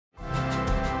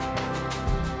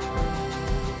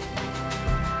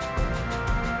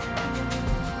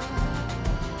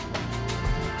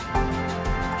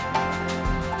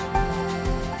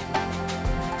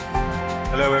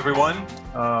Hello, everyone.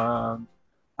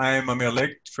 I am Amir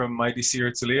Licht from IDC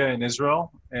Herzliya in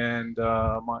Israel, and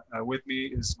with me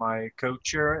is my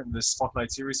co-chair in this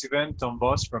Spotlight Series event, Tom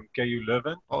Voss from KU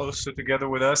Leuven. Also together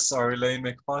with us are Elaine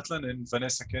McPartland and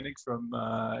Vanessa Koenig from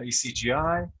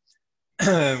ECGI.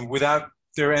 Without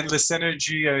their endless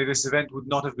energy, this event would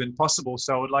not have been possible,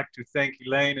 so I would like to thank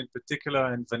Elaine in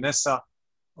particular and Vanessa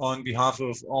on behalf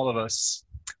of all of us.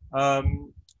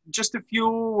 Just a few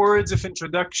words of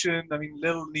introduction. I mean,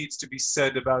 little needs to be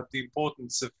said about the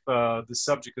importance of the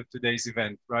subject of today's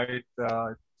event, right?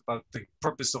 About the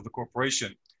purpose of the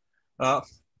corporation. One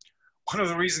of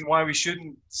the reasons why we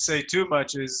shouldn't say too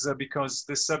much is because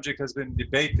this subject has been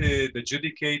debated,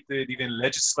 adjudicated, even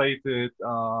legislated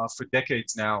for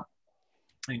decades now.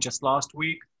 And just last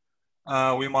week,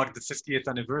 we marked the 50th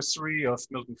anniversary of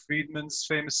Milton Friedman's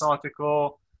famous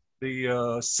article.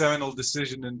 The seminal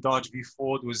decision in Dodge v.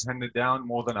 Ford was handed down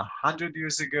more than 100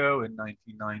 years ago in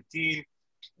 1919.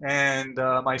 And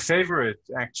my favorite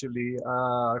actually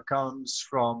comes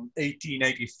from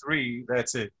 1883,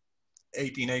 that's it,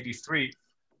 1883,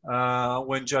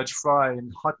 when Judge Fry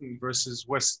in Hutton versus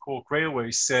West Cork Railway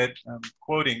said,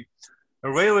 quoting,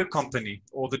 "A railway company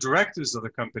or the directors of the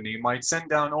company might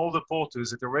send down all the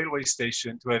porters at the railway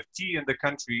station to have tea in the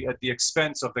country at the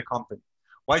expense of the company.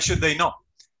 Why should they not?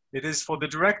 It is for the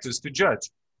directors to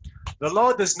judge. The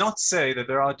law does not say that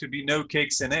there are to be no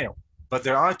cakes and ale, but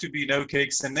there are to be no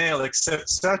cakes and ale except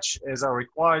such as are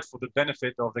required for the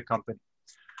benefit of the company."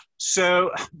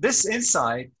 So this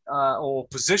insight or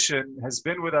position has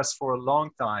been with us for a long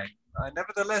time.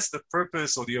 Nevertheless, the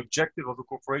purpose or the objective of the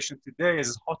corporation today is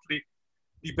as hotly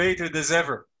debated as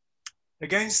ever.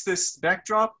 Against this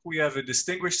backdrop, we have a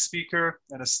distinguished speaker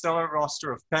and a stellar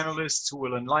roster of panelists who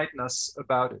will enlighten us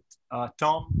about it.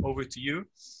 Tom, over to you.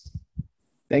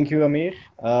 Thank you, Amir.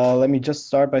 Let me just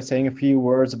start by saying a few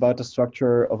words about the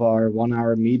structure of our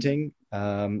 1-hour meeting.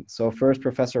 So first,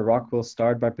 Professor Rock will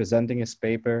start by presenting his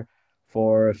paper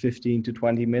for 15 to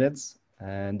 20 minutes.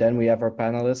 And then we have our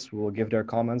panelists who will give their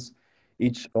comments,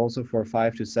 each also for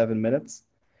 5 to 7 minutes.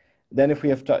 Then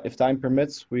if time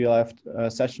permits, we'll have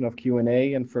a session of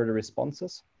Q&A and further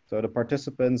responses. So the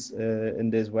participants in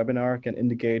this webinar can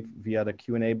indicate via the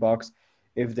Q&A box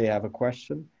if they have a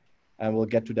question, and we'll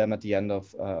get to them at the end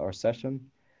of our session.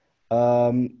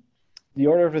 The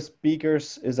order of the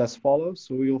speakers is as follows.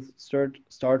 So we'll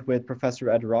start with Professor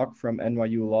Ed Rock from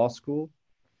NYU Law School.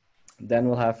 Then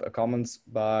we'll have comments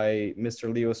by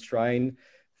Mr. Leo Strine,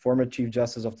 former Chief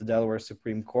Justice of the Delaware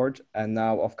Supreme Court and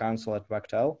now of counsel at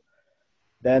Wachtell.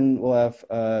 Then we'll have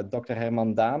Dr.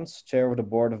 Herman Daems, Chair of the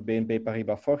Board of BNP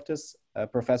Paribas Fortis,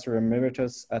 Professor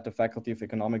Emeritus at the Faculty of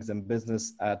Economics and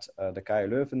Business at the KU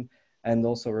Leuven, and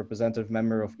also a representative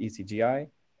member of ECGI.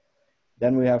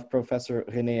 Then we have Professor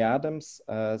Renee Adams,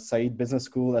 Said Business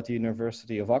School at the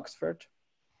University of Oxford.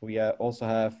 We also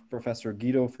have Professor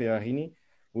Guido Ferrarini,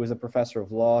 who is a professor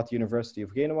of law at the University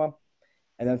of Genoa.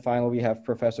 And then finally, we have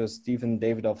Professor Stephen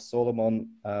Davidoff Solomon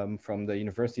from the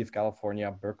University of California,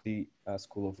 Berkeley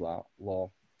School of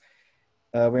Law.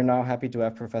 We're now happy to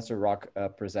have Professor Rock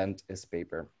present his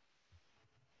paper.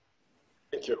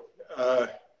 Thank you.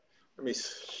 Let me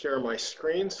share my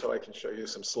screen so I can show you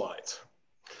some slides.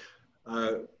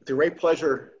 It's a great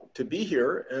pleasure to be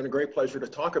here and a great pleasure to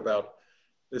talk about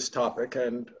this topic.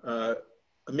 And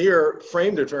Amir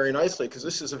framed it very nicely because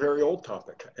this is a very old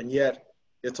topic, and yet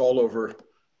it's all over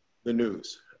the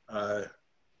news. Hold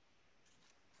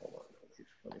on,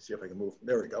 let me see if I can move.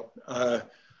 There we go.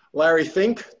 Larry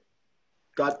Fink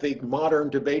got the modern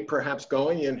debate perhaps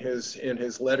going in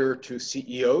his letter to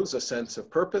CEOs, A Sense of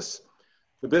Purpose.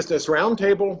 The Business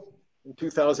Roundtable in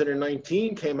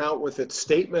 2019 came out with its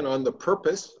statement on the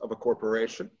purpose of a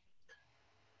corporation.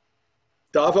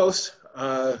 Davos,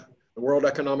 the World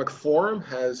Economic Forum,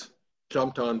 has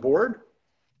jumped on board.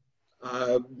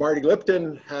 Marty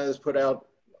Lipton has put out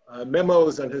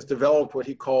memos and has developed what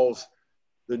he calls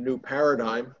the new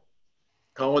paradigm.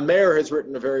 Colin Mayer has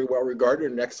written a very well-regarded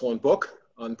and excellent book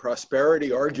on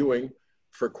prosperity, arguing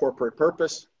for corporate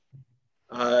purpose.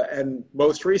 And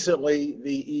most recently,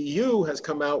 the EU has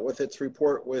come out with its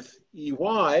report with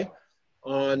EY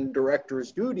on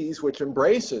directors' duties, which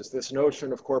embraces this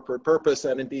notion of corporate purpose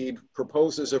and indeed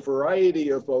proposes a variety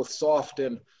of both soft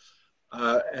and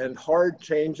hard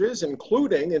changes,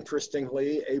 including,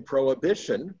 interestingly, a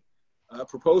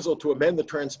proposal to amend the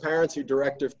Transparency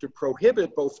Directive to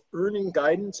prohibit both earning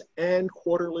guidance and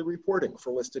quarterly reporting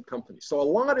for listed companies. So a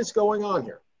lot is going on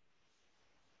here.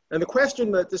 And the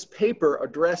question that this paper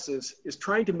addresses is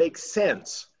trying to make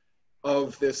sense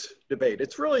of this debate.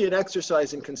 It's really an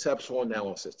exercise in conceptual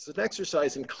analysis. It's an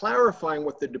exercise in clarifying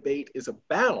what the debate is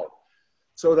about,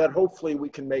 so that hopefully we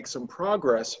can make some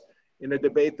progress in a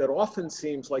debate that often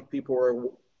seems like people are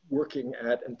working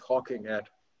at and talking at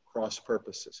cross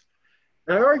purposes.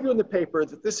 And I argue in the paper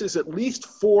that this is at least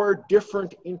 4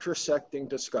 different intersecting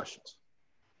discussions.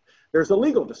 There's a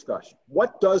legal discussion.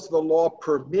 What does the law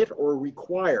permit or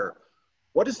require?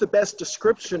 What is the best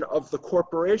description of the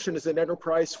corporation as an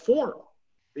enterprise form?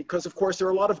 Because of course there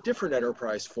are a lot of different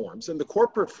enterprise forms, and the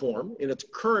corporate form in its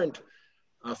current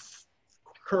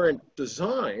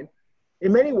design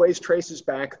in many ways traces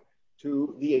back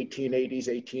to the 1880s,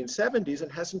 1870s,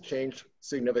 and hasn't changed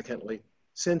significantly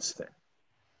since then.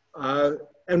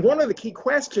 And one of the key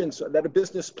questions that a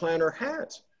business planner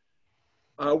has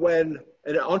when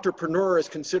an entrepreneur is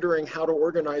considering how to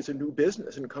organize a new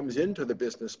business and comes into the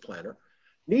business planner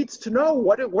needs to know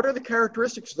what are the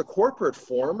characteristics of the corporate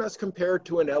form as compared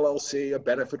to an LLC, a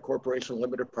benefit corporation,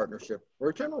 limited partnership, or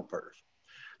a general partnership.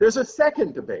 There's a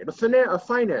second debate, a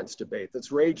finance debate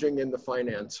that's raging in the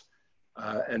finance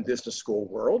and business school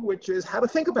world, which is how to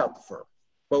think about the firm,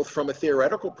 both from a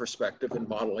theoretical perspective in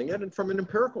modeling it and from an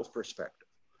empirical perspective.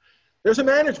 There's a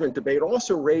management debate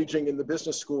also raging in the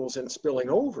business schools and spilling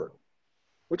over,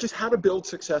 which is how to build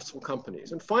successful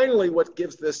companies. And finally, what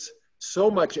gives this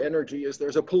so much energy is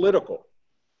there's a political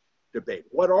debate.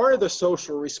 What are the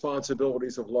social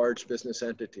responsibilities of large business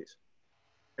entities?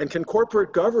 And can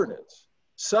corporate governance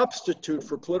substitute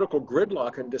for political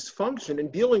gridlock and dysfunction in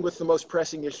dealing with the most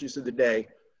pressing issues of the day,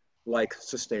 like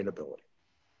sustainability?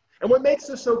 And what makes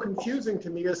this so confusing to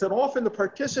me is that often the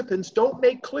participants don't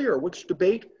make clear which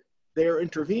debate they are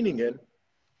intervening in.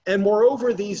 And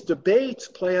moreover, these debates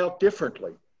play out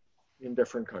differently in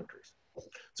different countries.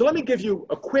 So let me give you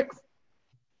a quick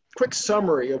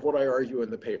summary of what I argue in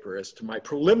the paper as to my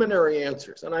preliminary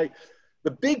answers. And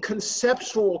the big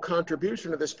conceptual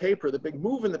contribution of this paper, the big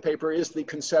move in the paper, is the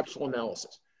conceptual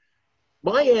analysis.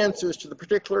 My answers to the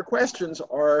particular questions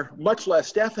are much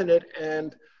less definite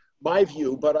and my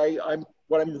view, but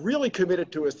what I'm really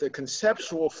committed to is the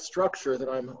conceptual structure that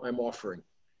I'm offering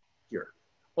here.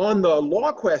 On the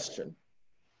law question,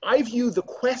 I view the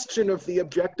question of the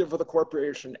objective of the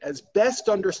corporation as best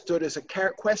understood as a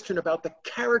question about the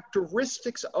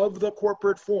characteristics of the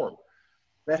corporate form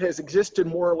that has existed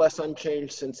more or less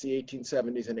unchanged since the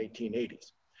 1870s and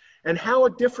 1880s, and how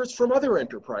it differs from other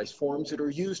enterprise forms that are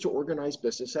used to organize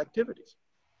business activities.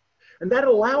 And that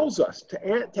allows us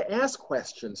to ask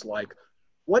questions like,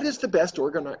 what is the best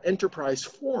enterprise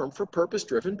form for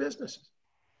purpose-driven businesses?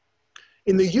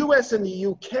 In the US and the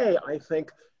UK, I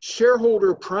think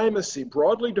shareholder primacy,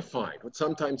 broadly defined, what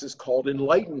sometimes is called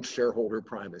enlightened shareholder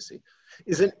primacy,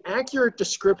 is an accurate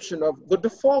description of the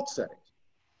default settings,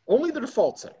 only the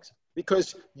default settings,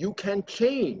 because you can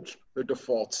change the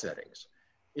default settings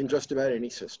in just about any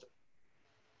system.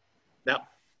 Now,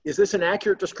 is this an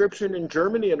accurate description in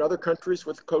Germany and other countries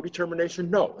with co-determination?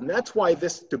 No, and that's why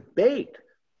this debate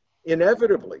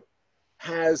inevitably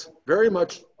has very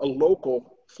much a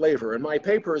local flavor, and my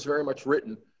paper is very much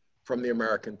written from the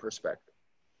American perspective.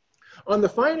 On the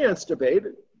finance debate,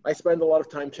 I spend a lot of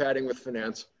time chatting with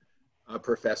finance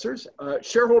professors.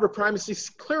 Shareholder primacy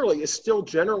clearly is still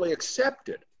generally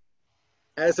accepted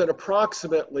as an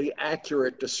approximately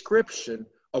accurate description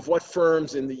of what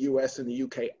firms in the US and the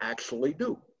UK actually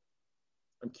do.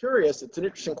 I'm curious, it's an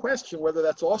interesting question whether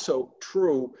that's also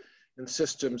true in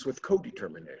systems with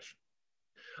co-determination.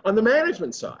 On the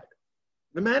management side,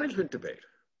 the management debate,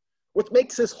 what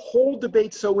makes this whole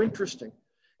debate so interesting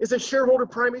is that shareholder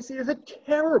primacy is a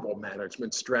terrible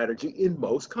management strategy in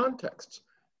most contexts,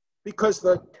 because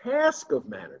the task of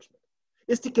management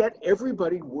is to get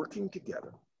everybody working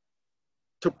together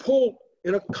to pull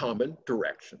in a common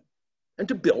direction and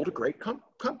to build a great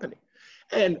company.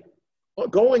 And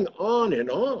going on and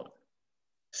on,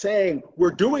 saying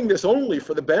we're doing this only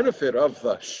for the benefit of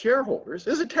the shareholders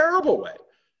is a terrible way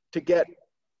to get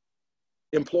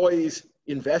employees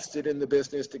invested in the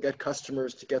business, to get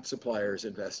customers, to get suppliers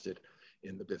invested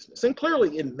in the business. And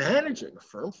clearly in managing a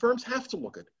firm, firms have to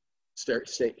look at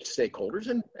stakeholders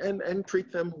and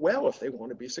treat them well if they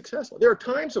want to be successful. There are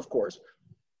times, of course,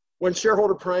 when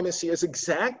shareholder primacy is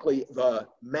exactly the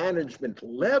management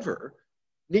lever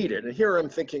needed. And here I'm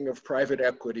thinking of private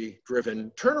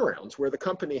equity-driven turnarounds where the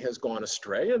company has gone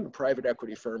astray and the private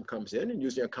equity firm comes in and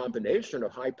using a combination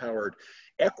of high-powered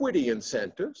equity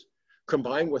incentives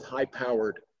combined with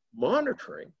high-powered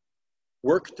monitoring,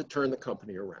 work to turn the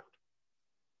company around.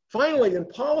 Finally, in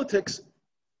politics,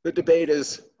 the debate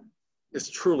is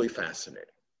truly fascinating.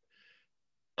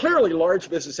 Clearly, large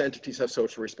business entities have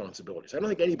social responsibilities. I don't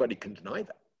think anybody can deny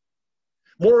that.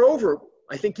 Moreover,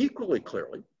 I think equally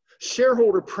clearly,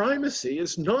 shareholder primacy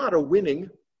is not a winning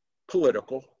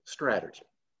political strategy.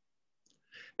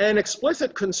 An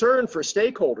explicit concern for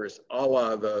stakeholders, a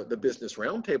la the Business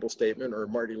Roundtable statement or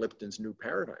Marty Lipton's New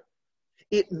Paradigm.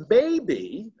 It may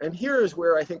be, and here is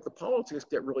where I think the politics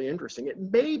get really interesting, it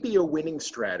may be a winning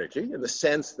strategy in the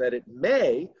sense that it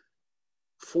may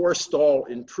forestall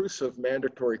intrusive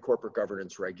mandatory corporate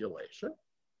governance regulation.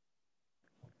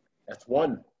 That's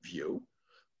one view.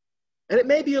 And it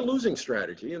may be a losing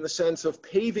strategy in the sense of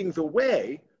paving the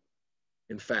way,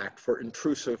 in fact, for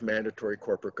intrusive mandatory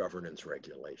corporate governance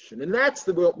regulation. And that's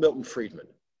the Milton Friedman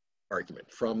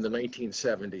argument from the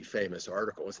 1970 famous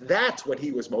article. That's what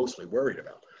he was mostly worried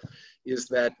about, is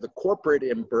that the corporate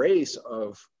embrace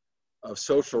of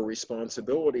social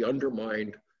responsibility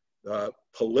undermined the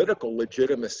political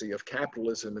legitimacy of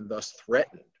capitalism and thus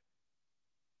threatened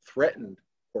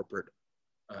corporate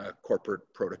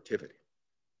productivity.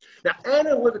 Now,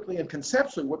 analytically and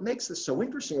conceptually, what makes this so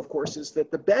interesting, of course, is that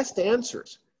the best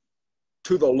answers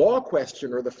to the law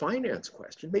question or the finance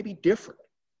question may be different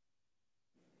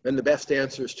than the best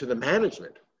answers to the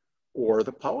management or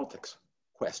the politics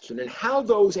question. And how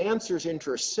those answers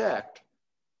intersect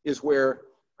is where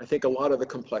I think a lot of the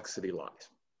complexity lies.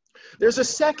 There's a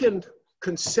second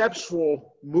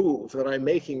conceptual move that I'm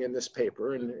making in this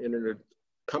paper, in an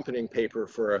accompanying paper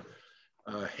for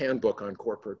a handbook on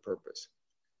corporate purpose.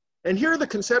 And here the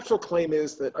conceptual claim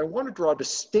is that I want to draw a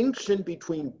distinction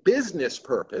between business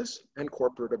purpose and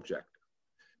corporate objective.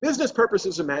 Business purpose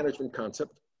is a management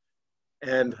concept,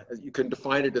 and you can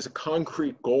define it as a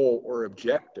concrete goal or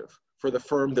objective for the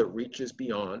firm that reaches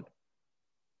beyond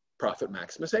profit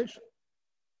maximization.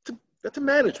 That's a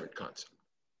management concept.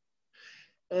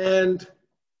 And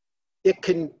it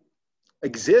can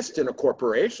exist in a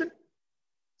corporation,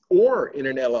 or in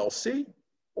an LLC,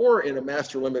 or in a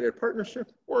master limited partnership,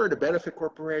 or in a benefit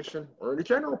corporation, or in a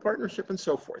general partnership, and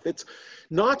so forth. It's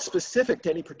not specific to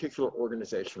any particular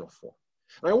organizational form.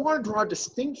 And I want to draw a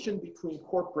distinction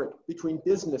between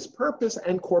business purpose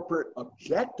and corporate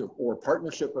objective, or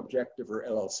partnership objective, or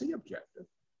LLC objective,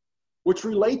 which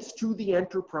relates to the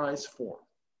enterprise form.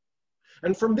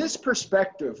 And from this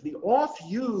perspective, the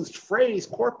oft-used phrase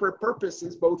corporate purpose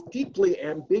is both deeply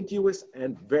ambiguous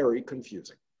and very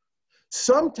confusing.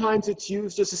 Sometimes it's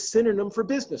used as a synonym for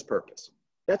business purpose.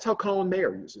 That's how Colin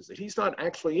Mayer uses it. He's not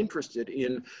actually interested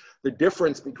in the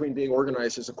difference between being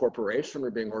organized as a corporation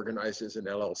or being organized as an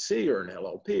LLC or an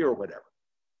LLP or whatever.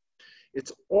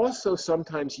 It's also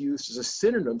sometimes used as a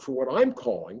synonym for what I'm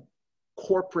calling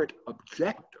corporate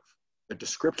objective, the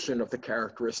description of the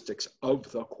characteristics of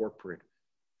the corporate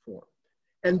form.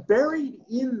 And buried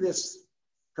in this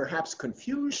perhaps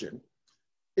confusion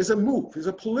is a move, is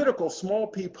a political, small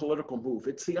p political move.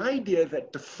 It's the idea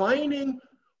that defining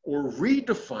or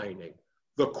redefining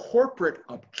the corporate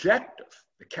objective,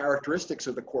 the characteristics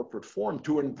of the corporate form,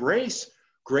 to embrace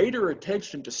greater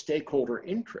attention to stakeholder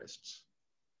interests,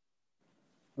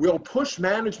 will push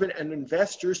management and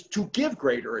investors to give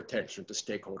greater attention to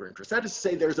stakeholder interests. That is to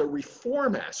say, there's a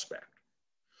reform aspect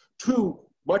to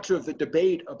much of the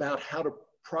debate about how to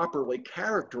properly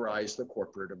characterize the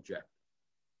corporate objective.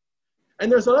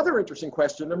 And there's another interesting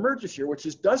question that emerges here, which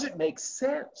is, does it make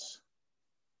sense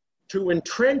to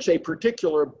entrench a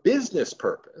particular business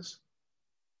purpose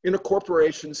in a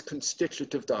corporation's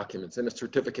constitutive documents, in a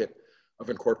certificate of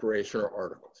incorporation or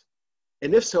articles?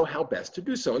 And if so, how best to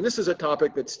do so? And this is a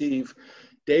topic that Steve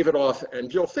Davidoff and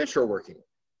Jill Fish are working on.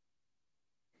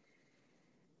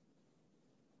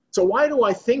 So why do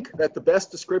I think that the best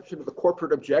description of the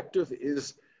corporate objective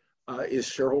is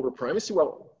shareholder primacy?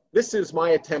 Well, this is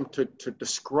my attempt to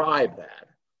describe that.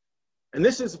 And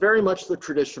this is very much the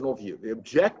traditional view. The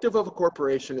objective of a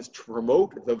corporation is to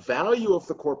promote the value of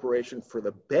the corporation for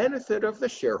the benefit of the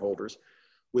shareholders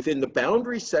within the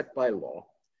boundaries set by law.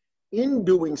 In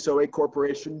doing so, a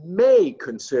corporation may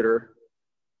consider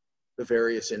the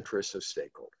various interests of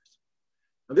stakeholders.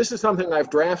 Now, this is something I've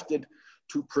drafted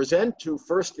to present to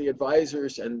first the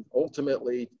advisors and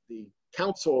ultimately the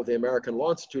Council of the American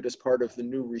Law Institute as part of the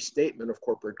new restatement of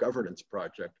corporate governance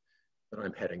project that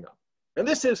I'm heading up. And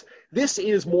this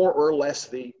is more or less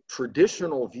the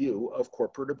traditional view of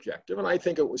corporate objective. And I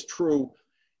think it was true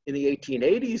in the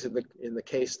 1880s in the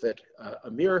case that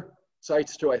Amir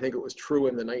cites to. I think it was true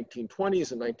in the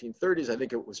 1920s and 1930s. I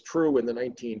think it was true in the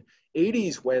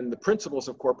 1980s when the principles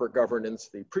of corporate governance,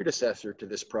 the predecessor to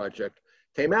this project,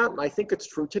 came out. And I think it's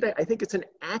true today. I think it's an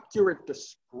accurate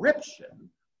description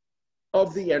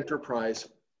of the enterprise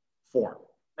form.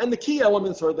 And the key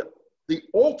elements are the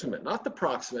ultimate, not the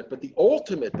proximate, but the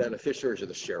ultimate beneficiaries are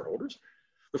the shareholders.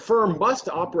 The firm must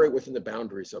operate within the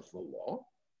boundaries of the law.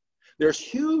 There's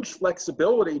huge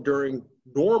flexibility during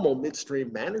normal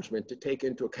midstream management to take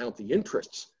into account the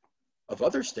interests of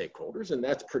other stakeholders, and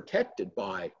that's protected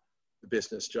by the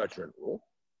business judgment rule,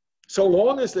 so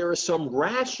long as there is some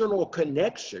rational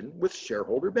connection with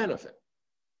shareholder benefit.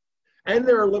 And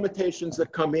there are limitations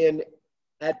that come in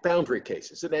at boundary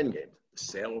cases, at endgame, the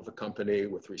sale of a company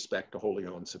with respect to wholly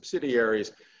owned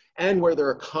subsidiaries, and where there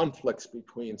are conflicts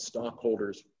between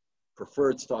stockholders,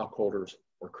 preferred stockholders,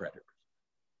 or creditors.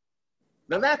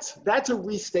 Now that's a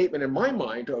restatement in my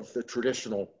mind of the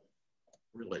traditional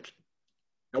religion.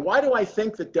 Now, why do I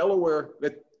think that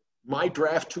that my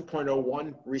draft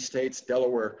 2.01 restates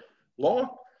Delaware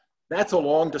law? That's a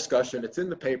long discussion. It's in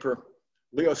the paper.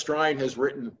 Leo Strine has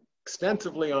written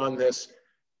extensively on this.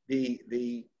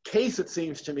 The case, it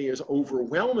seems to me, is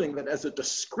overwhelming that as a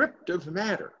descriptive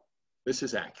matter, this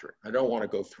is accurate. I don't want to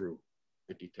go through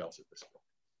the details at this point.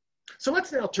 So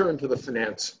let's now turn to the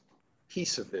finance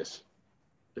piece of this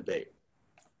debate.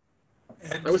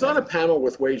 I was on a panel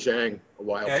with Wei Zhang a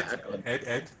while back.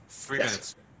 Ed, 3 Yes.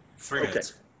 minutes. 3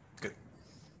 minutes. Good.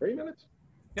 3 minutes?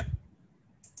 Yep.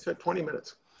 Said 20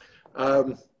 minutes.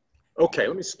 Okay,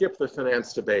 let me skip the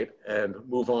finance debate and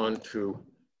move on to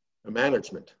the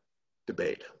management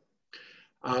debate.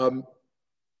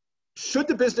 Should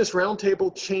the Business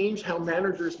Roundtable change how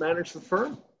managers manage the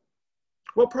firm?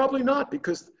 Well, probably not,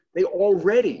 because they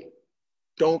already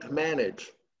don't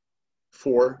manage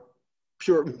for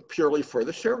purely for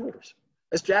the shareholders.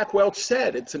 As Jack Welch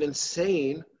said, it's an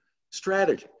insane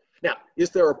strategy. Now, is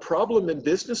there a problem in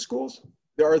business schools?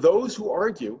 There are those who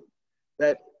argue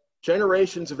that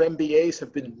generations of MBAs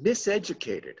have been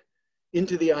miseducated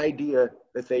into the idea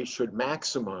that they should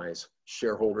maximize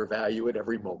shareholder value at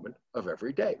every moment of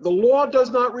every day. The law does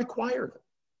not require them.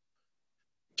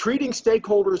 Treating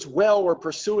stakeholders well or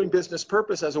pursuing business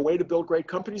purpose as a way to build great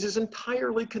companies is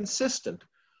entirely consistent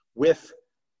with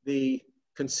the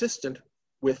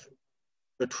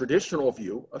traditional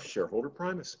view of shareholder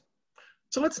primacy.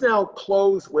 So let's now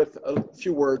close with a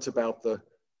few words about the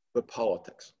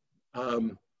politics.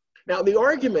 Now, the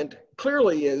argument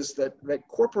clearly is that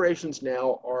corporations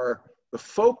now are the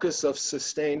focus of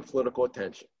sustained political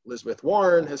attention. Elizabeth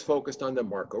Warren has focused on them,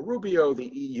 Marco Rubio,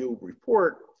 the EU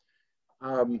report.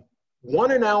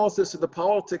 One analysis of the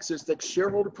politics is that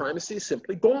shareholder primacy is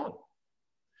simply gone.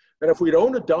 That if we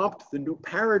don't adopt the new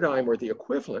paradigm or the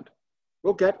equivalent,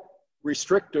 we'll get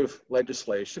restrictive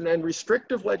legislation, and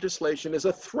restrictive legislation is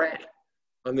a threat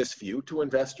on this view to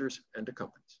investors and to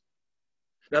companies.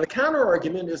 Now, the counter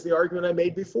argument is the argument I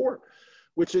made before,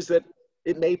 which is that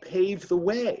it may pave the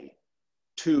way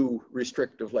to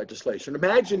restrictive legislation.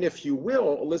 Imagine, if you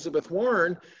will, Elizabeth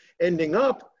Warren ending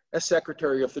up as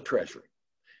Secretary of the Treasury.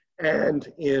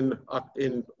 And in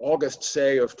August,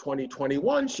 say, of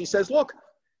 2021, she says, look,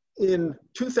 in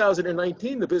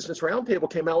 2019, the Business Roundtable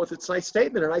came out with its nice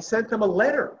statement, and I sent them a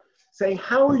letter saying,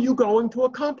 how are you going to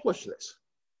accomplish this?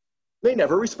 They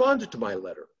never responded to my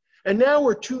letter. And now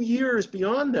we're 2 years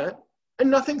beyond that, and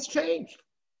nothing's changed.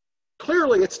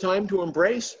 Clearly, it's time to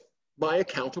embrace my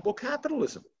Accountable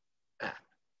Capitalism Act.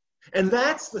 And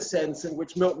that's the sense in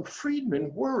which Milton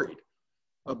Friedman worried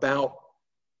about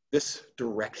this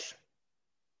direction.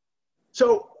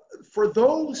 So for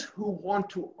those who want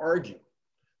to argue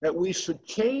that we should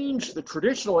change the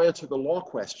traditional answer to the law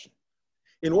question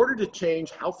in order to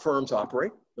change how firms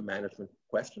operate, the management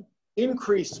question,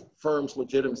 increase firms'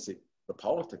 legitimacy, the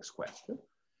politics question,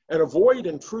 and avoid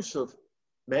intrusive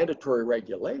mandatory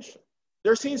regulation,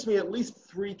 there seems to be at least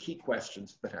 3 key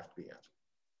questions that have to be answered.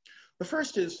 The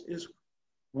first is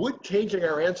would changing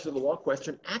our answer to the law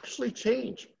question actually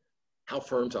change how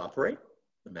firms operate,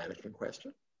 the management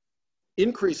question,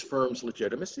 increase firms'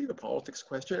 legitimacy, the politics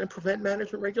question, and prevent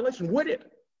management regulation? Would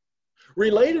it?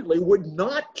 Relatedly, would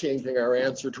not changing our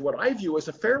answer to what I view as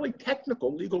a fairly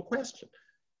technical legal question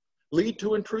lead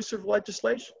to intrusive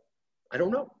legislation? I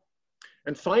don't know.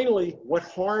 And finally, what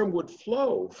harm would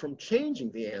flow from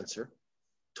changing the answer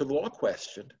to the law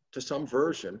question to some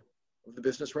version of the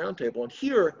Business Roundtable? And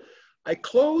here, I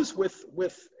close with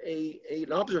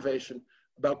an observation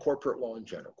about corporate law in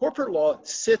general. Corporate law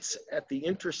sits at the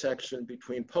intersection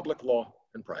between public law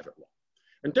and private law.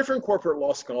 And different corporate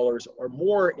law scholars are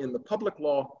more in the public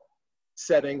law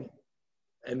setting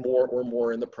and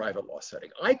more in the private law setting.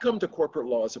 I come to corporate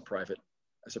law as a private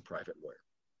lawyer.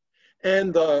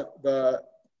 And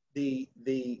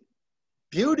the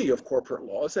beauty of corporate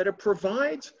law is that it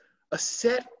provides a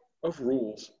set of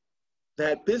rules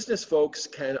that business folks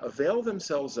can avail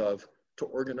themselves of to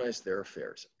organize their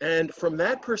affairs. And from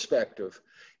that perspective,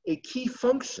 a key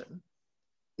function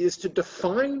is to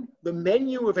define the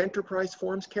menu of enterprise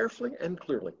forms carefully and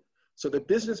clearly so that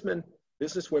businessmen,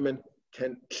 businesswomen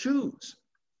can choose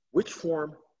which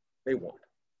form they want.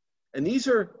 And these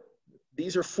are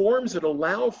these are forms that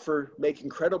allow for making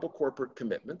credible corporate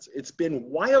commitments. It's been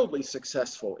wildly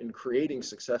successful in creating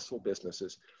successful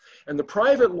businesses. And the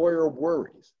private lawyer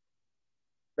worries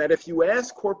that if you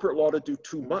ask corporate law to do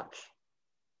too much,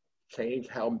 change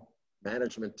how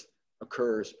management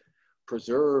occurs,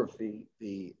 preserve the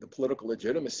political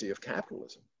legitimacy of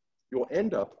capitalism, you'll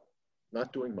end up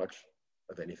not doing much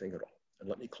of anything at all. And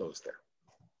let me close there.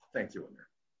 Thank you, Amir.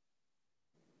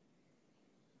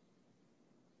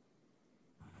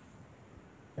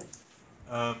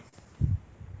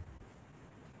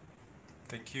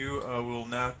 Thank you. We'll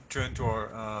now turn to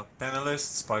our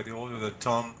panelists by the order that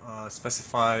Tom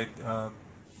specified.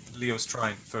 Leo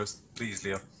Strine first, please,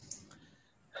 Leo.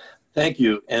 Thank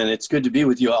you, and it's good to be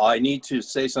with you all. I need to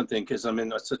say something because I'm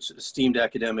in such an esteemed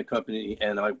academic company,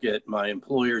 and I get my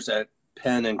employers at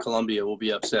Penn and Columbia will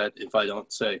be upset if I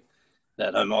don't say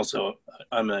that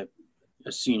I'm a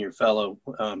senior fellow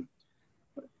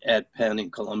at Penn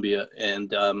and Columbia,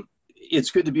 and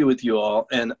it's good to be with you all,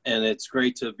 and it's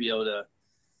great to be able to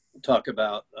talk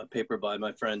about a paper by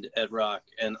my friend Ed Rock.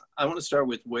 And I want to start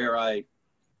with where I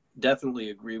definitely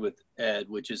agree with Ed,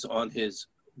 which is on his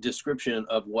description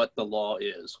of what the law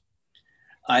is.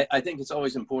 I think it's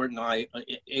always important.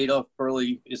 Adolf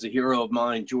Berkeley is a hero of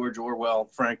mine, George Orwell,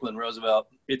 Franklin Roosevelt.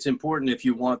 It's important if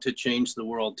you want to change the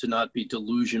world to not be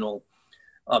delusional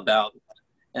about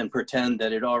and pretend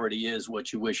that it already is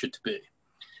what you wish it to be.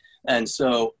 And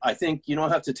so I think you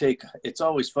don't have to take, it's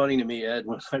always funny to me, Ed,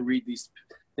 when I read these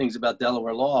things about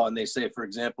Delaware law and they say, for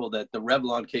example, that the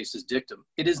Revlon case is dictum.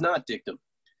 It is not dictum.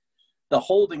 The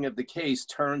holding of the case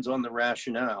turns on the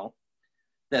rationale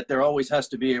that there always has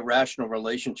to be a rational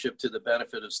relationship to the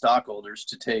benefit of stockholders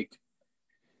to take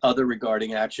other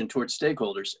regarding action towards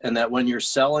stakeholders. And that when you're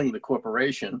selling the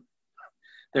corporation,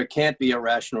 there can't be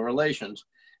irrational relations.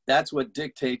 That's what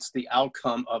dictates the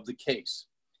outcome of the case.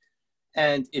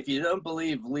 And if you don't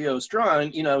believe Leo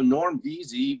Strine, you know, Norm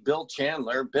Vesey, Bill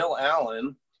Chandler, Bill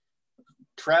Allen,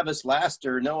 Travis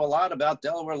Laster know a lot about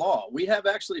Delaware law. We have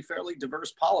actually fairly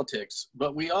diverse politics,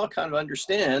 but we all kind of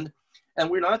understand, and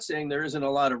we're not saying there isn't a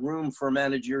lot of room for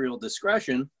managerial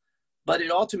discretion, but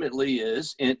it ultimately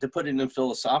is, and to put it in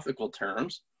philosophical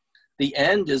terms, the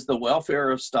end is the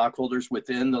welfare of stockholders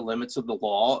within the limits of the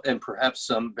law and perhaps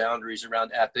some boundaries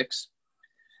around ethics.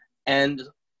 And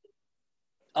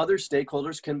other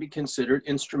stakeholders can be considered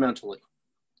instrumentally.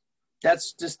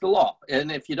 That's just the law.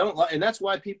 And if you don't, and that's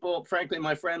why people, frankly,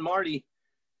 my friend Marty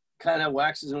kind of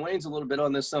waxes and wanes a little bit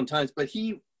on this sometimes, but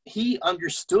he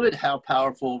understood how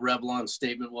powerful Revlon's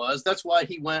statement was. That's why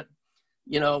he went,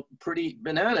 you know, pretty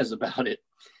bananas about it,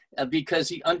 because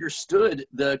he understood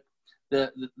the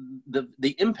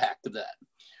impact of that.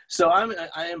 So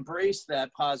I embrace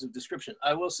that positive description.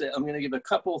 I will say, I'm going to give a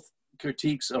couple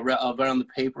critiques around the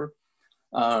paper.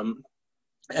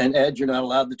 And Ed, you're not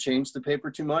allowed to change the paper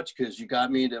too much because you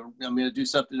got me to, I'm going to do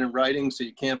something in writing, so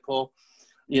you can't pull,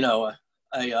 you know,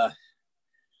 a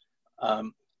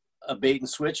bait and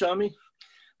switch on me.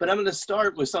 But I'm going to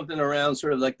start with something around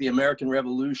sort of like the American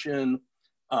Revolution,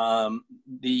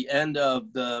 the end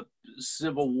of the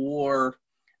Civil War,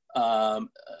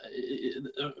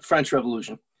 French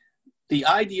Revolution. The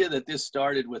idea that this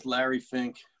started with Larry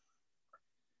Fink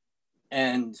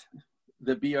and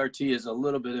the BRT is a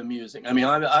little bit amusing. I mean,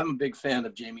 I'm a big fan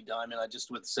of Jamie Dimon, I just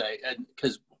would say, and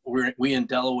because we in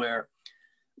Delaware,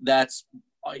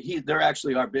 they're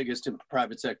actually our biggest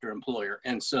private sector employer.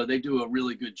 And so they do a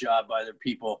really good job by their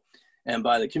people and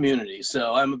by the community.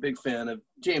 So I'm a big fan of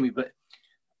Jamie,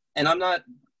 and I'm not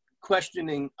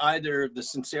questioning either the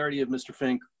sincerity of Mr.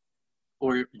 Fink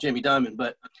or Jamie Dimon,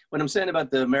 but what I'm saying about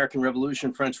the American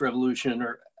Revolution, French Revolution,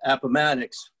 or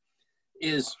Appomattox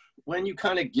is when you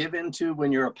kind of give into,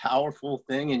 when you're a powerful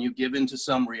thing and you give into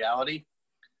some reality,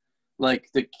 like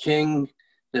the king,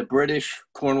 the British,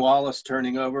 Cornwallis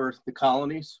turning over the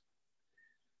colonies,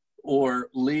 or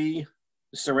Lee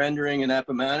surrendering in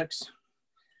Appomattox,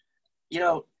 you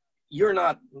know, you're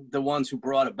not the ones who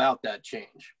brought about that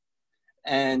change.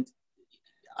 And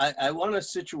I want to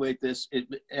situate this,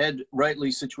 Ed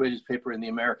rightly situated his paper in the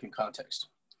American context.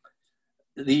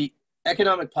 The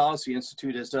Economic Policy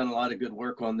Institute has done a lot of good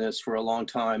work on this for a long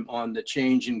time on the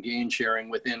change in gain sharing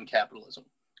within capitalism.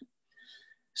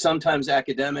 Sometimes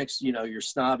academics, you know, you're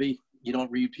snobby, you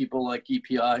don't read people like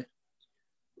EPI,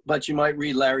 but you might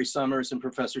read Larry Summers and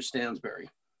Professor Stansberry.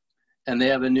 And they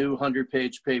have a new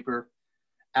 100-page paper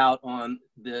out on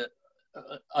the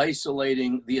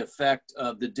isolating the effect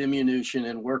of the diminution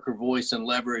in worker voice and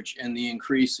leverage and the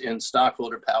increase in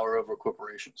stockholder power over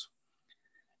corporations.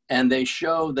 And they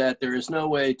show that there is no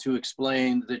way to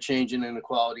explain the change in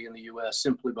inequality in the US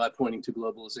simply by pointing to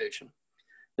globalization.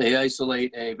 They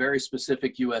isolate a very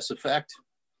specific US effect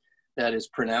that is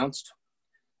pronounced,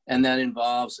 and that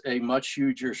involves a much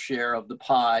huger share of the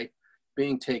pie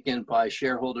being taken by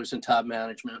shareholders and top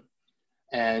management,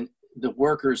 and the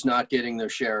workers not getting their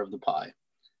share of the pie.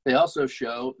 They also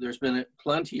show there's been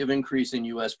plenty of increase in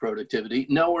US productivity.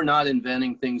 No, we're not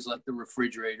inventing things like the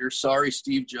refrigerator. Sorry,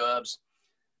 Steve Jobs,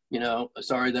 you know,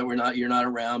 sorry that you're not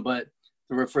around, but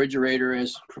the refrigerator,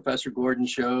 as Professor Gordon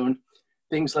showed,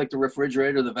 things like the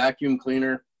refrigerator, the vacuum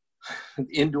cleaner,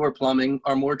 indoor plumbing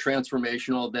are more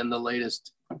transformational than the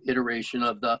latest iteration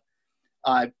of the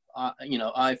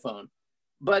iPhone.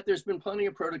 But there's been plenty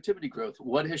of productivity growth.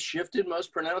 What has shifted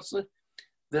most pronouncedly?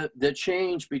 The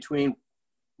change between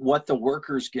what the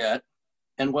workers get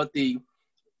and what the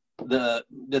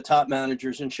top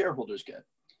managers and shareholders get.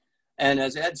 And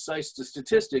as Ed cites the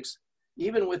statistics,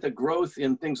 even with the growth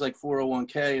in things like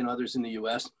 401k and others in the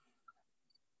US,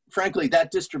 frankly,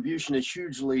 that distribution is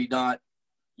hugely not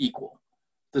equal.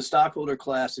 The stockholder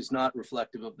class is not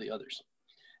reflective of the others.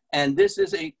 And this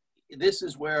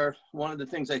is where one of the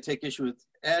things I take issue with,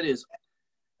 Ed, is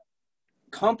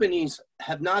companies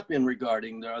have not been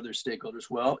regarding their other stakeholders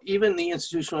well, even the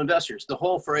institutional investors. The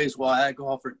whole phrase, well, I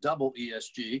call for double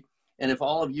ESG, and if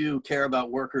all of you care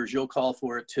about workers, you'll call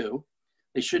for it too.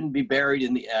 They shouldn't be buried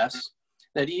in the S.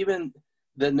 That even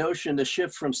the notion to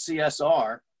shift from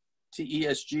CSR to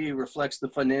ESG reflects the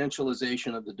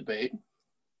financialization of the debate.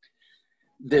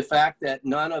 The fact that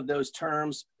none of those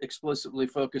terms explicitly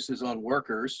focuses on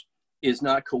workers is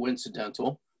not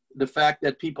coincidental. The fact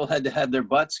that people had to have their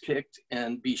butts kicked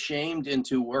and be shamed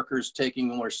into workers taking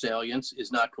more salience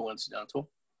is not coincidental.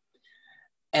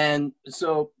 And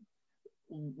so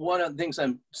one of the things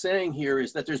I'm saying here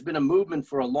is that there's been a movement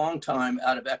for a long time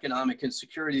out of economic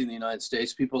insecurity in the United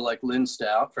States. People like Lynn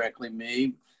Stout, frankly,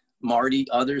 me, Marty,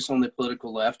 others on the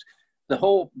political left,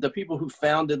 the people who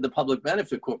founded the Public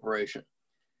Benefit Corporation.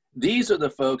 These are the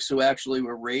folks who actually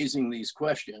were raising these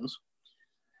questions.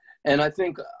 And I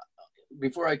think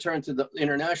before I turn to the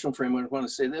international framework, I want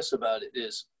to say this about it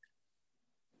is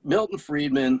Milton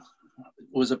Friedman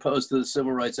was opposed to the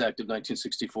Civil Rights Act of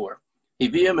 1964. He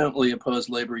vehemently opposed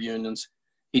labor unions.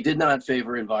 He did not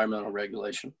favor environmental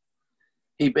regulation.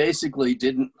 He basically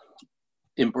didn't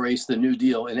embrace the New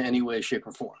Deal in any way, shape,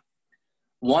 or form.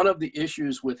 One of the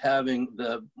issues with having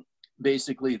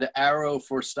basically the arrow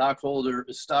for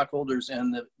stockholders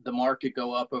and the market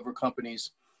go up over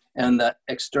companies and the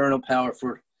external power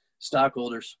for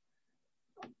stockholders,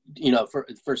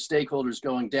 for stakeholders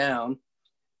going down,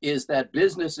 is that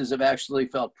businesses have actually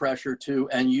felt pressure to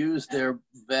and used their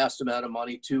vast amount of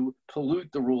money to pollute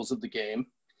the rules of the game,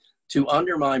 to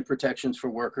undermine protections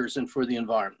for workers and for the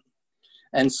environment.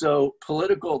 And so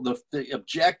the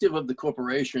objective of the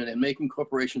corporation and making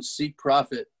corporations seek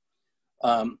profit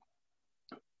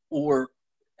or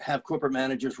have corporate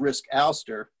managers risk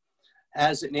ouster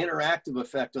has an interactive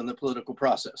effect on the political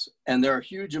process. And there are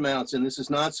huge amounts, and this is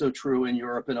not so true in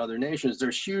Europe and other nations,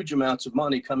 there's huge amounts of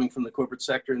money coming from the corporate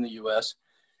sector in the US,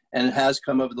 and it has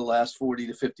come over the last 40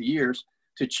 to 50 years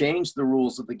to change the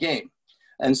rules of the game.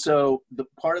 And so the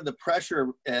part of the pressure,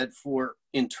 Ed, for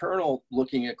internal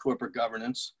looking at corporate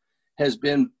governance has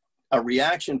been a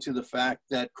reaction to the fact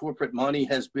that corporate money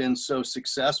has been so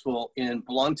successful in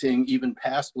blunting even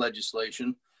past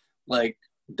legislation like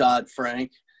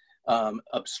Dodd-Frank,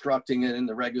 obstructing it in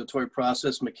the regulatory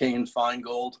process,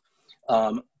 McCain-Feingold,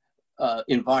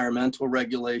 environmental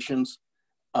regulations.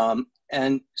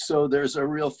 And so there's a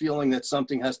real feeling that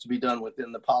something has to be done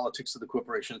within the politics of the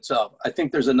corporation itself. I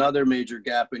think there's another major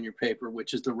gap in your paper,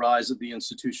 which is the rise of the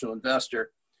institutional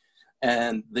investor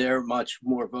and their much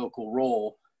more vocal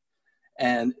role.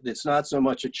 And it's not so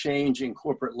much a change in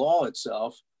corporate law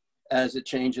itself as a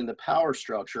change in the power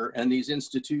structure. And these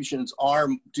institutions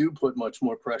do put much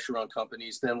more pressure on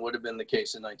companies than would have been the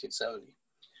case in 1970.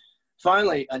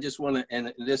 Finally, I just want to,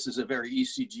 and this is a very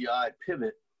ECGI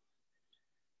pivot,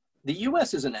 the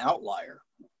US is an outlier.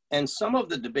 And some of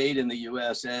the debate in the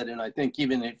US, Ed, and I think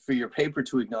even for your paper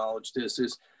to acknowledge this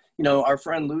is, our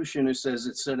friend Lucian who says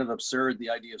it's sort of absurd, the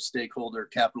idea of stakeholder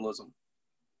capitalism.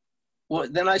 Well,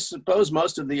 then I suppose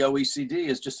most of the OECD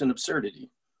is just an absurdity.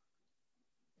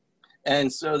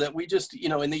 And so that we just,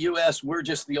 in the US, we're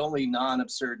just the only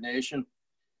non-absurd nation.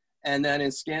 And then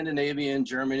in Scandinavia and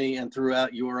Germany and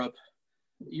throughout Europe,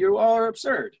 you all are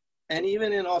absurd. And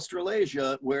even in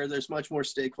Australasia, where there's much more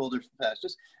stakeholder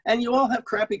capacity, and you all have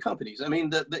crappy companies. I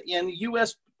mean, in the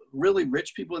US, really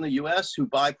rich people in the US who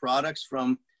buy products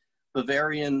from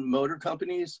Bavarian motor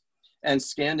companies and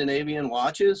Scandinavian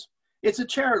watches, it's a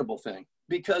charitable thing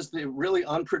because the really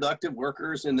unproductive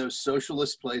workers in those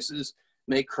socialist places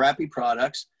make crappy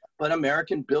products, but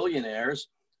American billionaires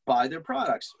buy their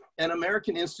products. And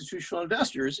American institutional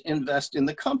investors invest in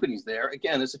the companies there,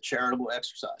 again, as a charitable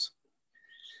exercise.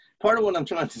 Part of what I'm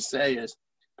trying to say is,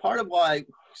 part of why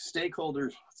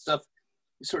stakeholder stuff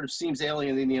sort of seems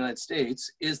alien in the United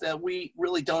States is that we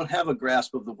really don't have a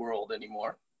grasp of the world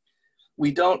anymore.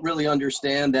 We don't really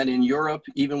understand that in Europe,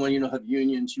 even when you don't have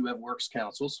unions, you have works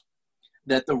councils,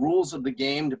 that the rules of the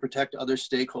game to protect other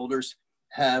stakeholders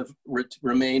have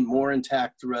remained more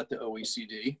intact throughout the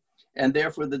OECD. And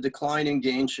therefore the decline in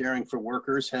gain sharing for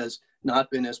workers has not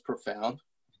been as profound.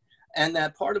 And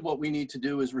that part of what we need to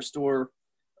do is restore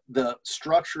the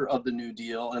structure of the New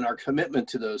Deal and our commitment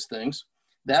to those things.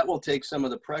 That will take some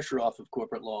of the pressure off of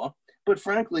corporate law, but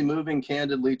frankly, moving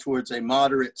candidly towards a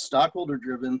moderate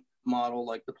stockholder-driven model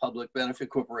like the Public Benefit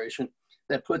Corporation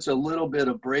that puts a little bit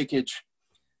of breakage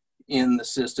in the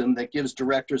system, that gives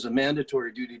directors a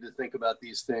mandatory duty to think about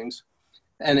these things,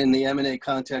 and in the M&A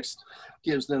context,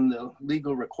 gives them the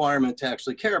legal requirement to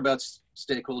actually care about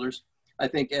stakeholders. I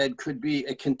think Ed could be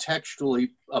contextually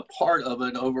a part of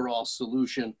an overall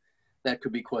solution that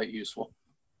could be quite useful.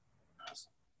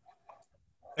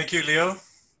 Thank you, Leo.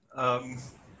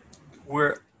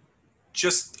 We're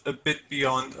just a bit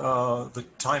beyond the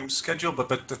time schedule, but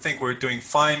I think we're doing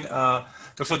fine.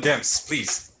 Dr. Daems,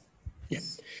 please. Yeah.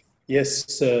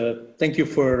 Yes, thank you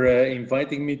for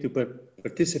inviting me to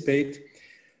participate.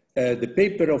 The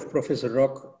paper of Professor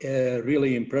Rock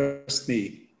really impressed me.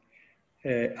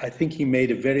 I think he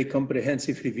made a very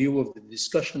comprehensive review of the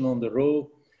discussion on the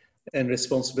role and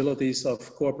responsibilities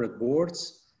of corporate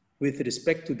boards with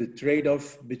respect to the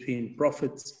trade-off between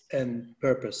profit and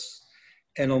purpose,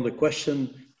 and on the question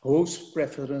whose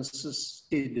preferences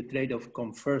in the trade-off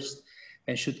come first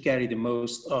and should carry the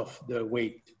most of the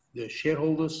weight, the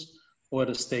shareholders or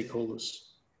the stakeholders.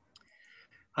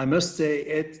 I must say,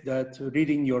 Ed, that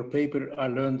reading your paper, I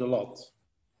learned a lot.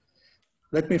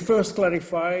 Let me first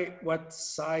clarify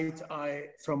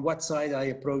from what side I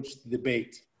approached the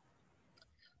debate.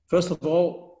 First of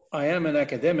all, I am an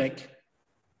academic,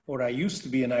 or I used to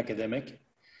be an academic,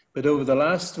 but over the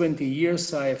last 20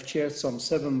 years, I have chaired some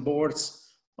 7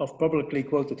 boards of publicly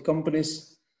quoted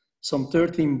companies, some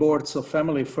 13 boards of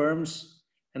family firms,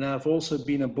 and I have also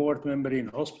been a board member in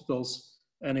hospitals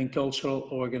and in cultural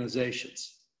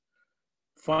organizations.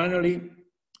 Finally,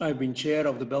 I've been chair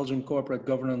of the Belgian Corporate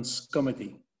Governance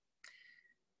Committee.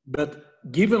 But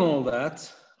given all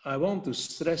that, I want to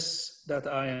stress that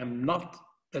I am not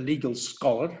a legal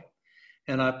scholar,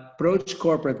 and I approach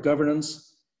corporate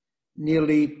governance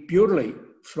nearly purely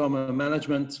from a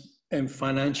management and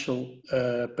financial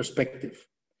perspective,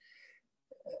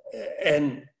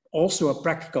 and also a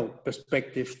practical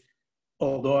perspective,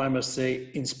 although I must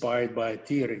say inspired by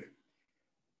theory.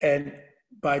 And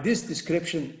by this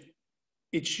description,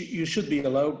 you should be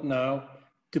allowed now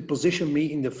to position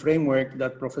me in the framework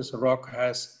that Professor Rock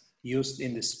has used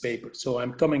in this paper. So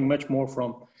I'm coming much more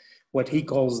from what he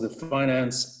calls the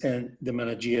finance and the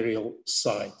managerial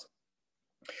side.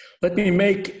 Let me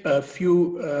make a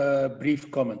few brief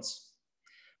comments.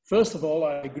 First of all,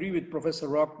 I agree with Professor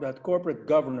Rock that corporate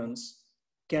governance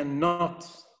cannot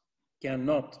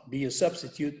be a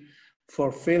substitute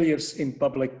for failures in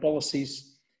public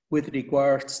policies with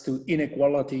regards to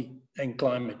inequality and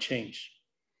climate change.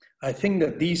 I think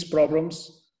that these problems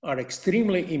are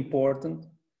extremely important,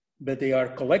 but they are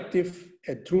collective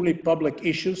and truly public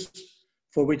issues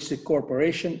for which the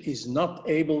corporation is not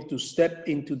able to step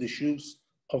into the shoes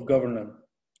of government.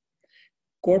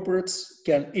 Corporates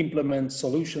can implement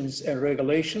solutions and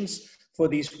regulations for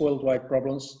these worldwide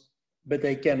problems, but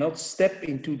they cannot step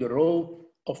into the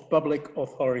role of public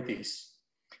authorities.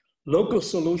 Local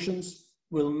solutions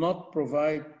will not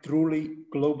provide truly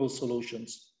global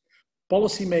solutions.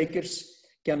 Policymakers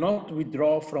cannot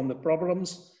withdraw from the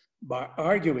problems by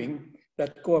arguing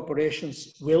that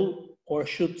corporations will or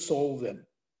should solve them.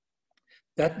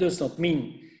 That does not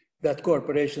mean that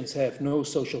corporations have no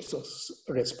social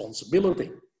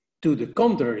responsibility. To the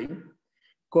contrary,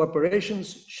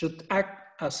 corporations should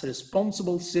act as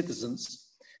responsible citizens.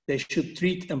 They should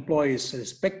treat employees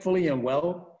respectfully and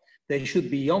well. They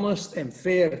should be honest and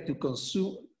fair to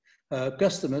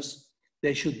customers.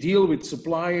 They should deal with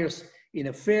suppliers in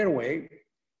a fair way,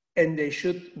 and they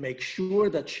should make sure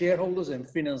that shareholders and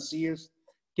financiers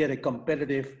get a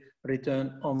competitive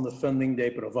return on the funding they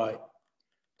provide.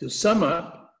 To sum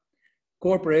up,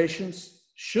 corporations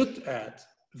should add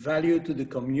value to the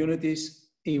communities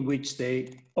in which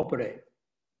they operate.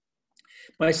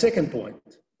 My second point,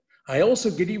 I also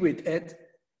agree with Ed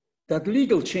that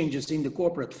legal changes in the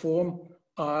corporate form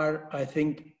are, I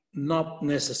think, not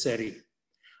necessary.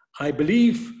 I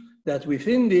believe that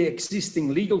within the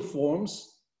existing legal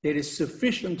forms, there is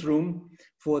sufficient room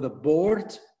for the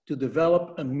board to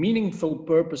develop a meaningful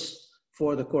purpose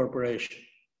for the corporation.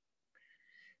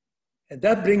 And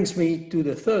that brings me to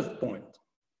the third point.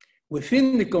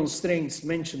 Within the constraints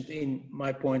mentioned in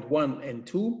my point 1 and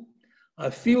 2, I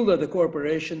feel that the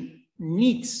corporation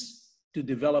needs to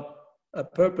develop a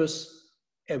purpose,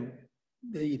 and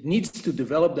it needs to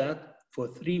develop that for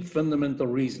 3 fundamental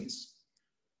reasons.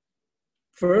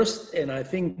 First, and I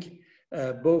think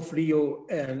both Leo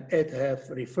and Ed have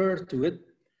referred to it,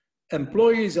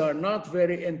 employees are not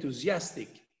very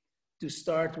enthusiastic to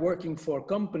start working for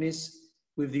companies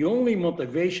with the only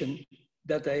motivation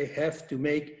that they have to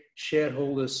make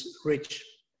shareholders rich.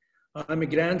 I'm a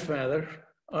grandfather.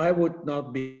 I would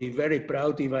not be very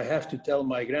proud if I have to tell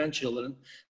my grandchildren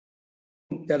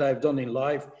that I've done in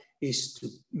life is to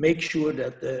make sure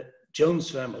that the Jones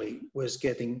family was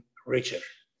getting richer.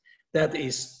 That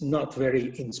is not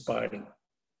very inspiring.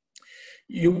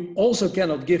 You also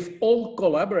cannot give all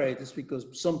collaborators, because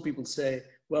some people say,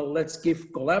 well, let's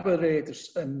give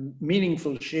collaborators a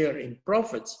meaningful share in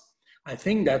profits. I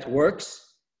think that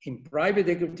works in private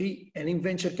equity and in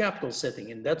venture capital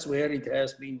setting, and that's where it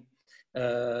has been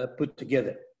put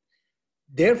together.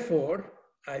 Therefore,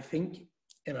 I think,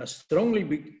 and I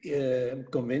strongly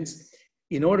convinced,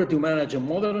 in order to manage a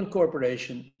modern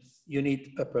corporation, you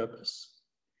need a purpose.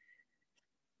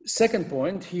 Second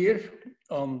point here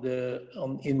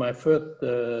in my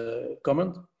third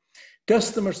comment,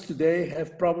 customers today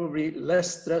have probably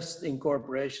less trust in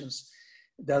corporations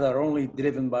that are only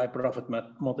driven by profit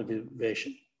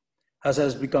motivation, as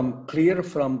has become clear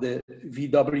from the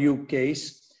VW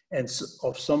case and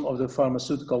of some of the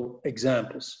pharmaceutical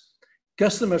examples.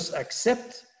 Customers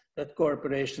accept that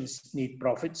corporations need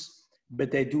profits,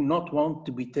 but they do not want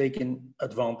to be taken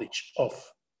advantage of.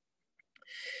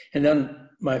 And then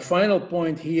my final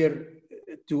point here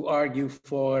to argue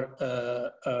for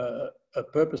a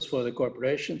purpose for the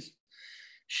corporations,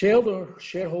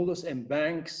 shareholders and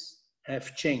banks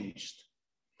have changed.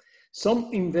 Some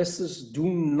investors do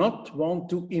not want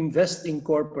to invest in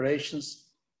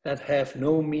corporations that have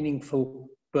no meaningful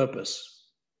purpose.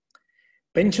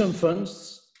 Pension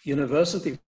funds,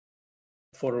 university,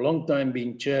 for a long time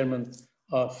being chairman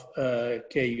of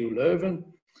KU Leuven,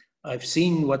 I've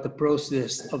seen what the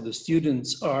process of the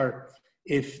students are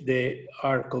if they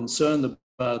are concerned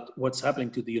about what's happening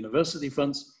to the university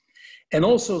funds, and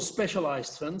also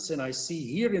specialized funds. And I see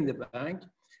here in the bank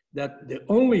that the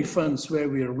only funds where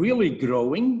we're really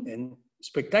growing and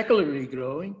spectacularly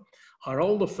growing are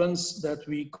all the funds that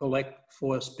we collect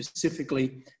for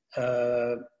specifically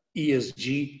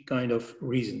ESG kind of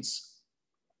reasons.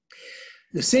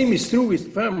 The same is true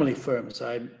with family firms.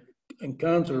 I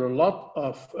encounter a lot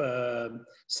of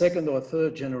second or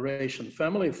third generation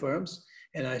family firms,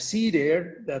 and I see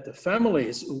there that the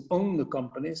families who own the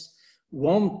companies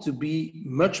want to be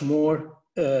much more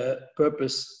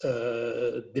purpose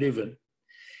driven.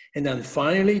 And then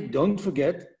finally, don't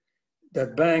forget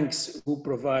that banks who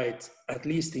provide, at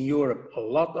least in Europe, a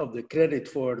lot of the credit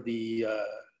for the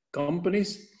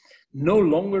companies no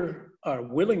longer are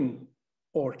willing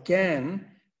or can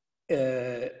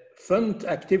fund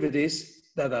activities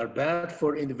that are bad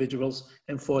for individuals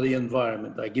and for the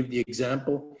environment. I give the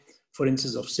example, for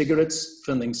instance, of cigarettes,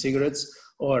 funding cigarettes,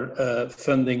 or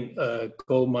funding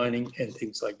coal mining and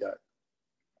things like that.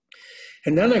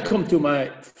 And then I come to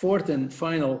my fourth and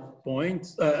final point,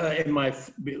 and my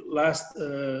last,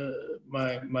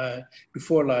 my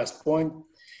before last point.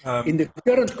 In the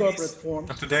current corporate form,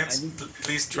 Dr. Daems,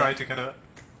 please try to kind of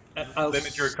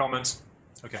limit your comments.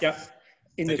 Okay. Yeah.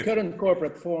 In the current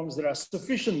corporate forms, there are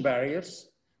sufficient barriers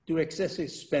to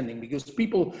excessive spending, because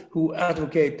people who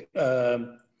advocate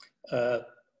the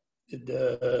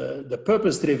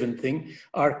purpose-driven thing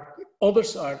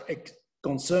others are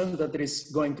concerned that there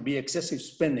is going to be excessive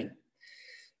spending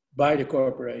by the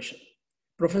corporation.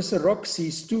 Professor Rock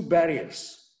sees 2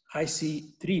 barriers. I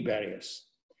see 3 barriers.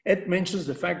 Ed mentions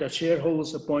the fact that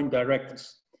shareholders appoint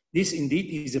directors. This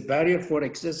indeed is a barrier for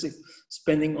excessive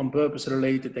spending on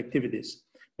purpose-related activities.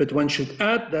 But one should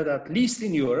add that at least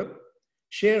in Europe,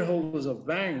 shareholders of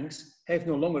banks have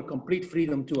no longer complete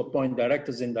freedom to appoint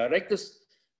directors, and directors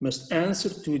must answer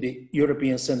to the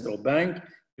European Central Bank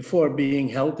before being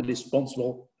held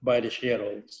responsible by the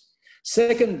shareholders.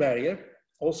 Second barrier,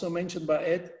 also mentioned by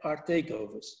Ed, are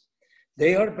takeovers.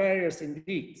 They are barriers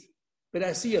indeed, but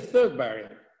I see a third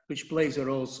barrier, which plays a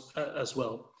role as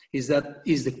well, is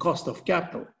the cost of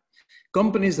capital.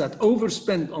 Companies that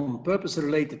overspend on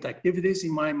purpose-related activities,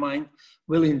 in my mind,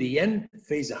 will in the end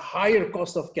face a higher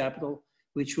cost of capital,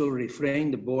 which will refrain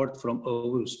the board from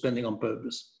overspending on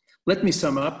purpose. Let me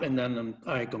sum up and then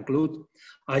I conclude.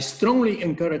 I strongly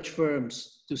encourage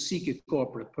firms to seek a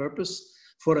corporate purpose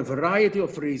for a variety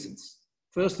of reasons.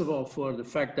 First of all, for the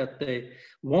fact that they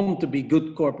want to be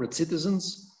good corporate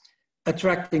citizens,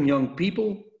 attracting young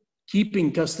people,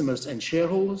 keeping customers and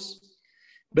shareholders.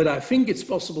 But I think it's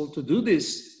possible to do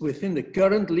this within the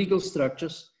current legal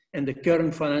structures and the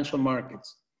current financial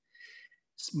markets.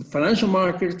 Financial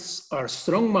markets are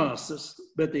strong masters,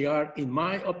 but they are, in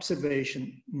my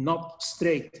observation, not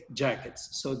straight jackets.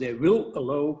 So they will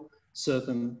allow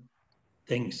certain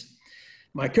things.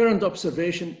 My current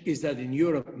observation is that in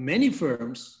Europe, many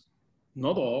firms,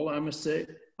 not all, I must say,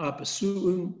 are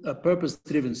pursuing a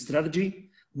purpose-driven strategy,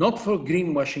 not for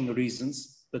greenwashing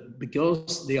reasons, but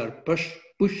because they are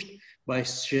pushed by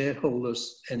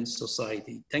shareholders and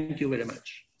society. Thank you very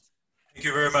much. Thank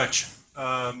you very much.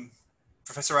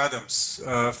 Professor Adams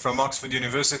from Oxford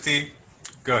University,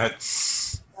 go ahead.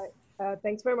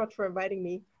 Thanks very much for inviting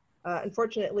me.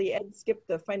 Unfortunately, Ed skipped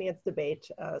the finance debate,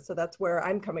 so that's where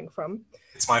I'm coming from.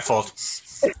 It's my fault.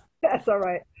 That's all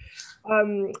right.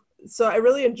 So I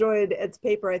really enjoyed Ed's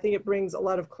paper. I think it brings a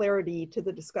lot of clarity to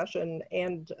the discussion.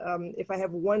 And if I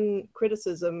have one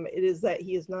criticism, it is that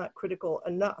he is not critical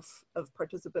enough of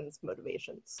participants'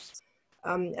 motivations.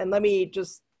 And let me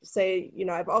just say, you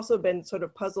know, I've also been sort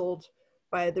of puzzled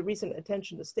by the recent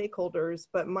attention to stakeholders,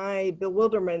 but my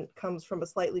bewilderment comes from a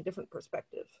slightly different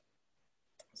perspective.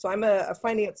 So I'm a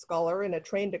finance scholar and a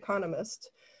trained economist.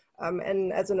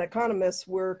 And as an economist,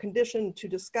 we're conditioned to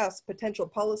discuss potential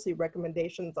policy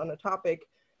recommendations on a topic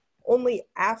only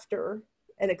after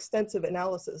an extensive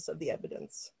analysis of the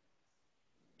evidence.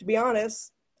 To be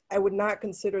honest, I would not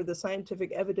consider the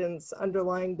scientific evidence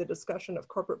underlying the discussion of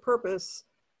corporate purpose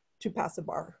to pass a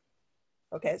bar.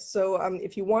 Okay, so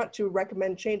if you want to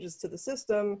recommend changes to the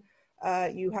system,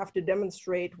 you have to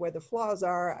demonstrate where the flaws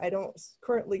are. I don't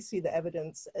currently see the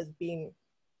evidence as being,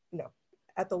 you know,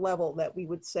 at the level that we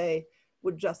would say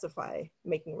would justify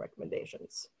making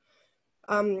recommendations.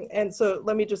 And so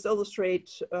let me just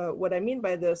illustrate what I mean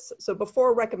by this. So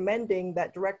before recommending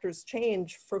that directors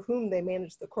change for whom they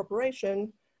manage the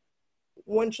corporation,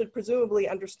 one should presumably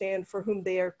understand for whom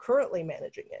they are currently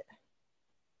managing it.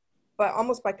 But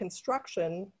almost by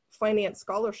construction, finance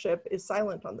scholarship is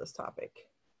silent on this topic.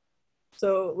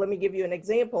 So let me give you an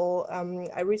example.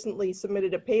 I recently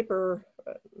submitted a paper,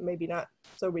 maybe not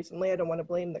so recently, I don't want to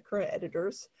blame the current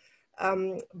editors,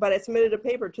 but I submitted a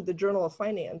paper to the Journal of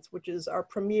Finance, which is our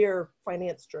premier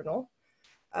finance journal.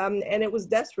 And it was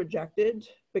desk rejected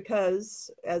because,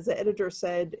 as the editor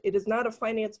said, it is not a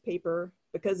finance paper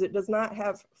because it does not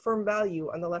have firm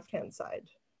value on the left-hand side,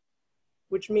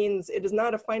 which means it is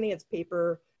not a finance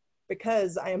paper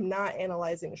because I am not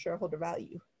analyzing shareholder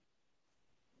value.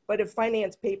 But if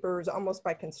finance papers, almost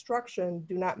by construction,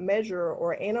 do not measure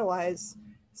or analyze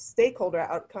stakeholder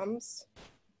outcomes,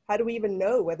 how do we even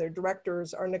know whether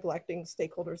directors are neglecting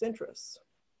stakeholders' interests?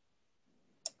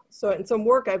 So in some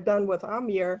work I've done with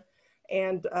Amir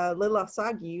and Lila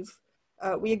Sagiv,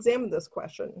 we examined this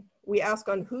question. We ask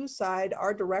on whose side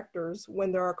are directors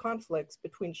when there are conflicts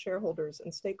between shareholders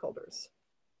and stakeholders.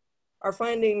 Our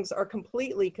findings are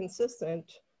completely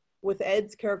consistent with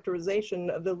Ed's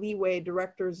characterization of the leeway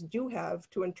directors do have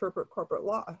to interpret corporate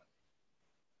law.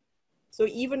 So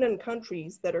even in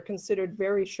countries that are considered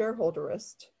very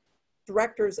shareholderist,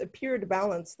 directors appear to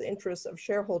balance the interests of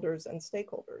shareholders and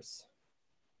stakeholders.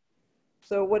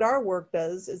 So what our work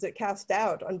does is it casts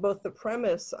doubt on both the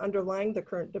premise underlying the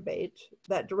current debate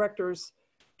that directors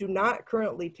do not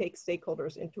currently take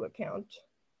stakeholders into account,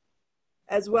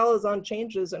 as well as on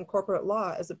changes in corporate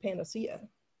law as a panacea.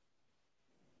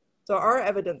 So our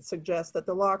evidence suggests that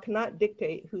the law cannot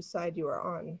dictate whose side you are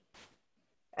on.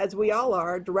 As we all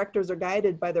are, directors are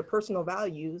guided by their personal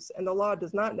values, and the law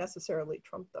does not necessarily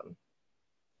trump them.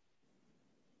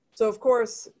 So of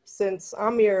course, since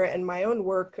Amir and my own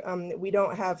work, we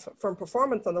don't have firm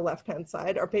performance on the left-hand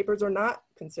side, our papers are not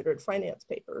considered finance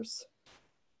papers.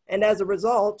 And as a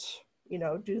result, you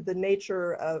know, due to the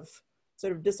nature of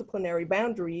sort of disciplinary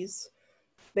boundaries,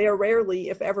 they are rarely,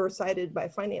 if ever, cited by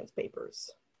finance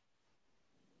papers.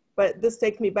 But this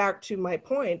takes me back to my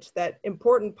point that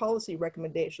important policy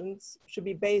recommendations should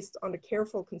be based on a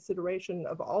careful consideration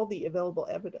of all the available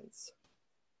evidence.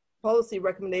 Policy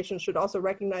recommendations should also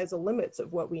recognize the limits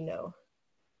of what we know.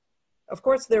 Of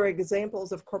course, there are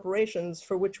examples of corporations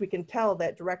for which we can tell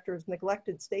that directors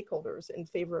neglected stakeholders in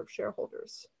favor of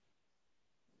shareholders.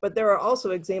 But there are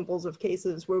also examples of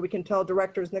cases where we can tell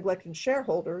directors neglected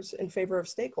shareholders in favor of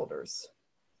stakeholders.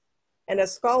 And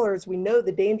as scholars, we know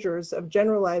the dangers of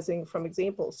generalizing from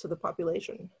examples to the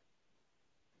population.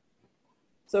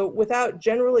 So without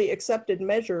generally accepted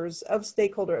measures of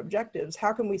stakeholder objectives,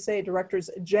 how can we say directors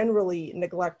generally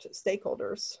neglect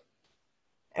stakeholders?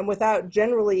 And without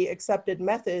generally accepted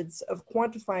methods of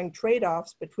quantifying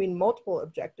trade-offs between multiple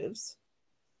objectives,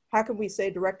 how can we say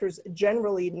directors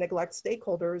generally neglect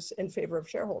stakeholders in favor of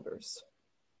shareholders?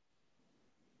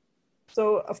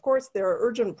 So of course, there are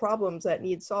urgent problems that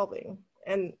need solving.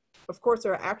 And of course,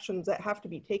 there are actions that have to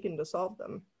be taken to solve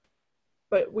them.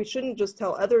 But we shouldn't just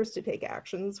tell others to take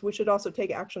actions, we should also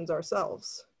take actions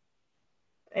ourselves.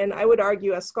 And I would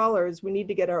argue as scholars, we need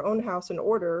to get our own house in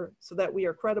order so that we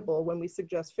are credible when we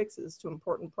suggest fixes to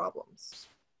important problems.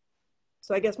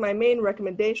 So I guess my main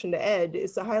recommendation to Ed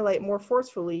is to highlight more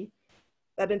forcefully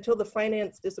that until the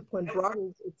finance discipline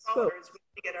broadens its scope,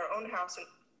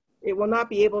 it will not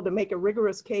be able to make a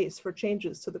rigorous case for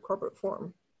changes to the corporate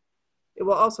form. It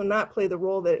will also not play the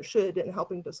role that it should in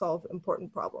helping to solve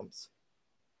important problems.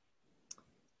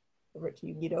 Over to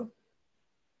you, Guido.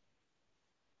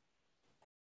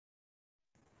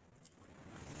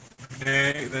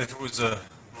 Renee, that was a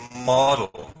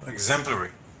model,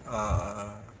 exemplary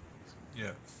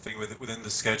thing within the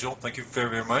schedule. Thank you very,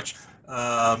 very much.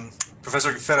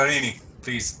 Professor Ferrarini,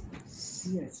 please.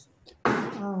 Yes.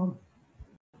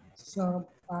 So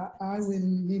I will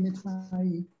limit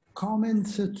my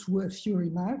comments to a few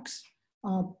remarks.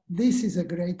 This is a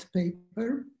great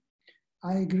paper.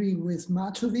 I agree with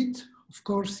much of it. Of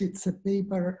course, it's a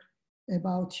paper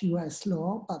about US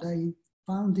law, but I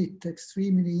found it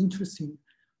extremely interesting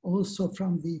also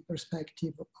from the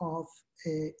perspective of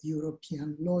a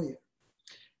European lawyer.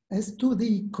 As to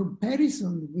the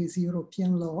comparison with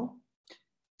European law,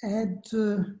 Ed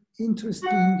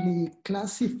interestingly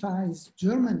classifies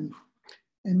Germany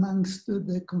amongst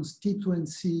the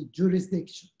constituency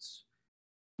jurisdictions,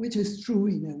 which is true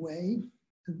in a way,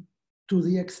 to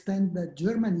the extent that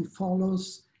Germany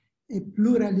follows a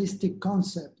pluralistic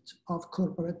concept of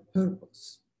corporate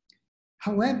purpose.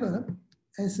 However,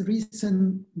 as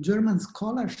recent German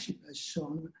scholarship has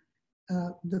shown,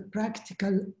 the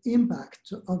practical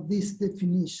impact of these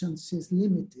definitions is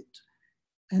limited.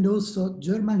 And also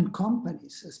German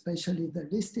companies, especially the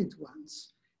listed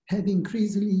ones, have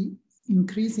increasingly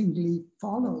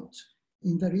followed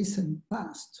in the recent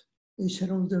past a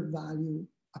shareholder value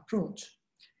approach.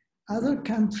 Other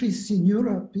countries in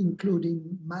Europe,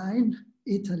 including mine,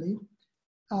 Italy,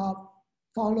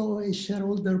 follow a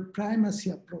shareholder primacy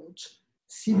approach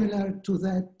similar to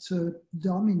that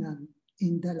dominant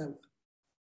in Delaware.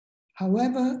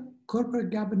 However, corporate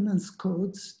governance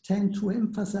codes tend to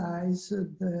emphasize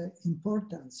the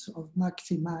importance of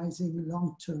maximizing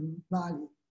long-term value.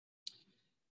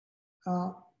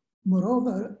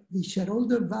 Moreover, the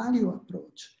shareholder value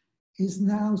approach is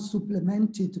now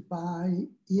supplemented by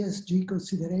ESG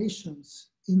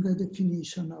considerations in the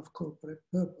definition of corporate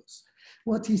purpose.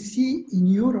 What we see in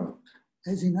Europe,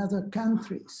 as in other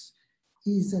countries,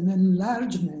 is an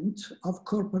enlargement of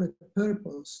corporate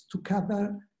purpose to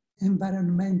cover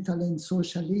environmental and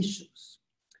social issues.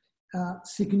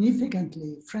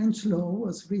 Significantly, French law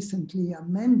was recently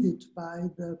amended by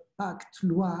the Pacte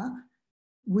Loi,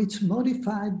 which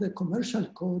modified the commercial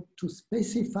code to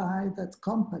specify that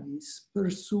companies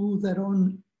pursue their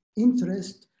own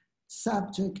interest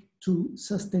subject to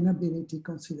sustainability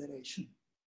consideration.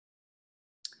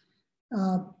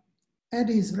 Ed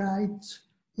is right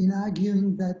in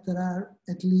arguing that there are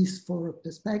at least 4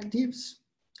 perspectives: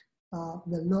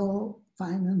 the law,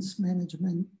 finance,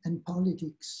 management, and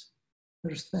politics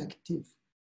perspective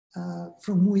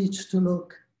from which to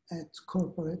look at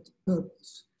corporate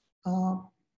purpose.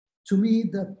 To me,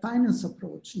 the finance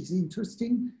approach is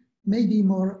interesting, maybe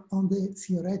more on the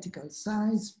theoretical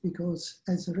side, because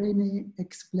as Renee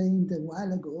explained a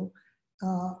while ago,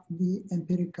 the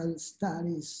empirical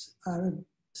studies are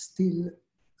still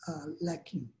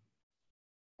lacking.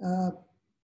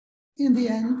 In the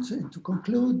end, and to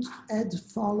conclude, Ed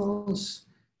follows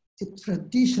a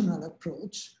traditional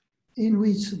approach in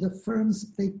which the firm's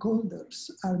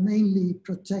stakeholders are mainly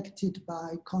protected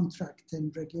by contract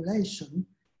and regulation,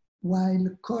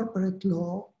 while corporate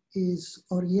law is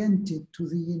oriented to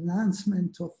the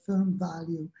enhancement of firm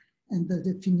value and the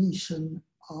definition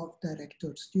of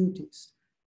directors' duties.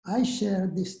 I share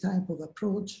this type of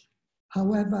approach.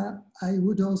 However, I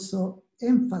would also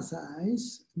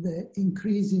emphasize the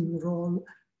increasing role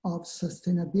of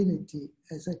sustainability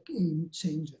as a game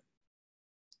changer.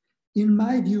 In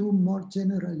my view, more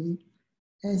generally,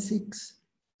 ethics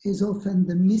is often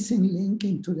the missing link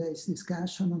in today's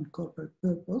discussion on corporate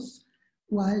purpose,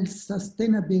 while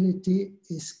sustainability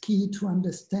is key to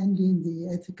understanding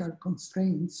the ethical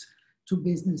constraints to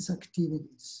business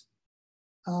activities.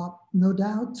 No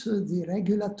doubt, the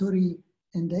regulatory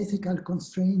and ethical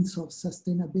constraints of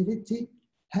sustainability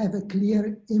have a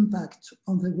clear impact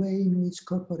on the way in which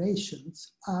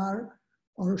corporations are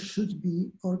or should be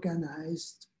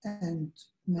organized and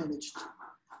managed.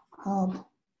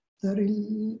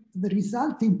 The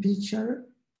resulting picture,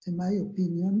 in my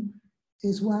opinion,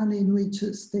 is one in which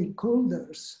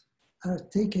stakeholders are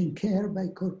taken care by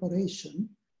corporation,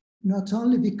 not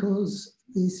only because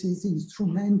this is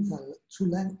instrumental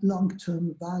to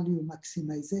long-term value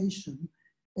maximization,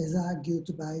 as argued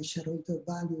by shareholder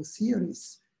value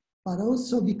theories, but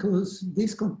also because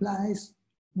this complies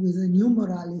with a new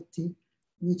morality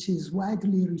which is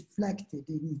widely reflected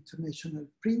in international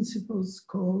principles,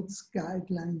 codes,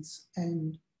 guidelines,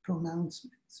 and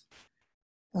pronouncements.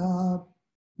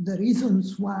 The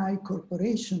reasons why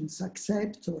corporations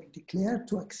accept or declare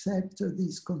to accept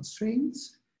these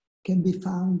constraints can be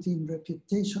found in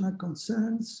reputational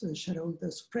concerns,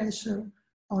 shareholders' pressure,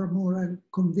 or moral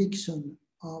conviction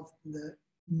of the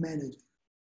manager.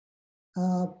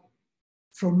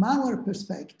 From our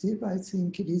perspective, I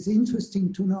think it is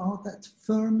interesting to know that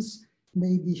firms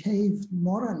may behave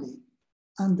morally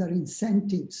under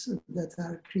incentives that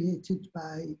are created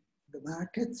by the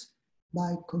market,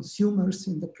 by consumers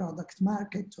in the product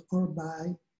market, or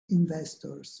by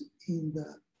investors in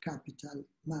the capital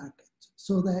market,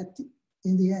 so that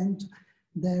in the end,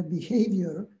 their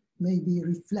behavior may be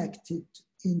reflected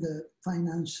in the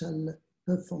financial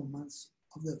performance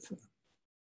of the firm.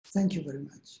 Thank you very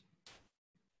much.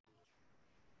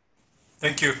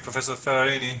 Thank you, Professor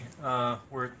Ferrarini.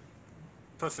 We're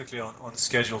perfectly on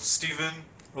schedule. Stephen,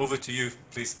 over to you,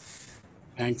 please.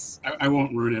 Thanks. I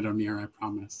won't ruin it, Amir, I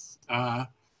promise. I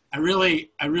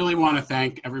really want to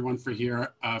thank everyone for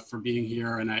being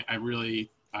here, and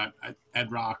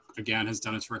Ed Rock, again, has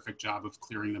done a terrific job of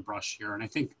clearing the brush here, and I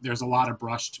think there's a lot of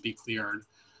brush to be cleared.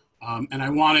 And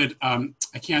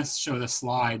I can't show the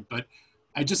slide, but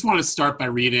I just want to start by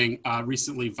reading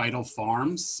recently Vital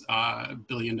Farms, a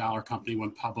billion-dollar company,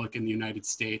 went public in the United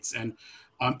States. And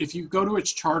if you go to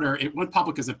its charter, it went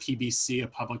public as a PBC, a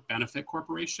public benefit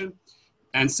corporation.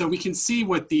 And so we can see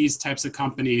what these types of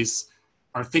companies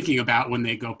are thinking about when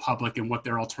they go public and what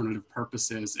their alternative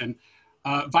purpose is. And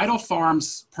Vital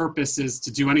Farms' purpose is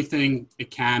to do anything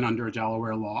it can under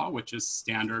Delaware law, which is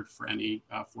standard for any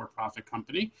for-profit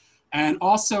company. And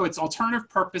also its alternative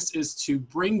purpose is to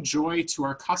bring joy to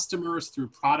our customers through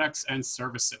products and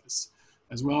services,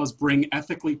 as well as bring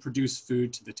ethically produced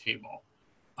food to the table.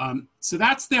 So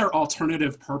that's their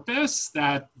alternative purpose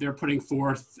that they're putting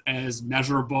forth as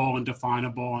measurable and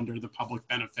definable under the public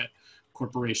benefit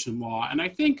corporation law. And I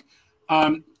think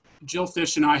Jill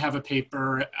Fish and I have a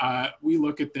paper, we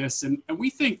look at this and we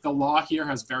think the law here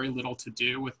has very little to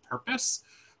do with purpose.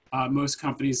 Most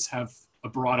companies have a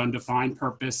broad undefined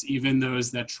purpose, even those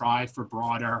that try for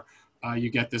broader, you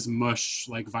get this mush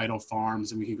like Vital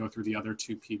Farms, and we can go through the other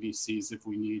two PVCs if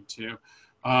we need to.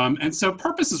 And so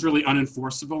purpose is really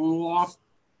unenforceable in the law.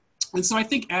 And so I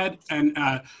think Ed and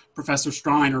Professor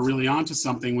Strine are really onto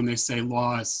something when they say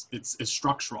law is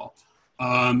structural.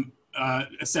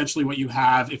 Essentially what you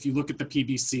have, if you look at the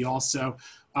PBC also,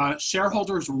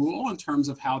 shareholders rule in terms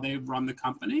of how they run the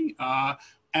company.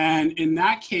 And in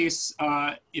that case,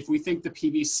 if we think the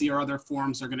PBC or other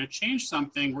forms are going to change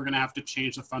something, we're going to have to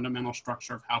change the fundamental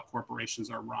structure of how corporations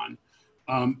are run,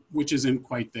 which isn't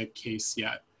quite the case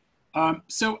yet.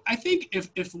 So I think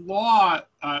if law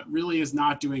really is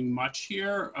not doing much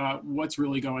here, what's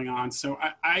really going on? So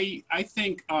I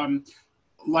think,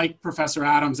 like Professor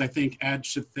Adams, I think Ed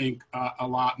should think a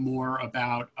lot more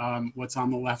about what's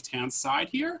on the left-hand side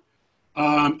here.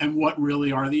 And what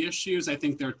really are the issues. I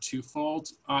think they're twofold,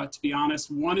 to be honest.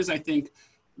 One is, I think,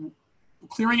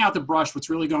 clearing out the brush, what's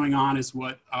really going on is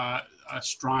what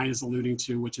Strine is alluding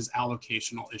to, which is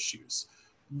allocational issues.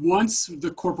 Once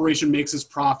the corporation makes its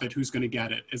profit, who's going to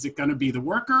get it? Is it going to be the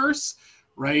workers,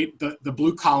 right? The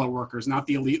blue-collar workers, not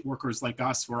the elite workers like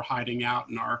us who are hiding out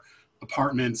in our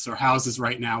apartments or houses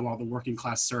right now while the working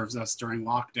class serves us during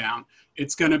lockdown.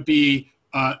 It's going to be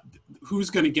who's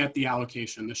going to get the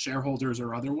allocation, the shareholders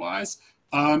or otherwise.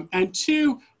 And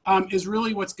two is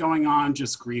really what's going on,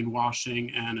 just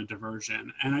greenwashing and a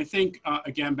diversion. And I think,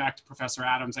 again, back to Professor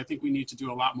Adams, I think we need to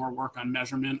do a lot more work on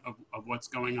measurement of what's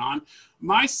going on.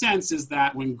 My sense is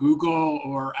that when Google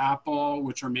or Apple,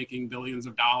 which are making billions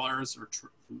of dollars or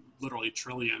literally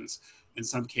trillions in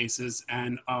some cases,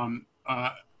 and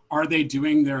are they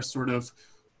doing their sort of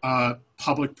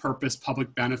public purpose,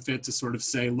 public benefit to sort of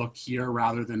say, look here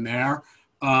rather than there?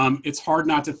 It's hard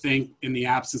not to think in the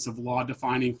absence of law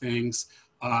defining things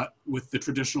with the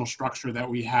traditional structure that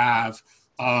we have,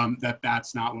 that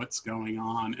that's not what's going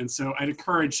on. And so I'd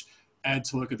encourage Ed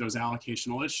to look at those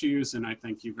allocational issues, and I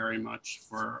thank you very much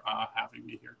for having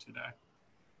me here today.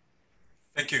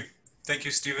 Thank you. Thank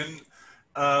you, Stephen.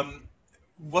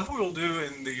 What we'll do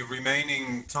in the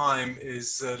remaining time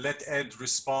is let Ed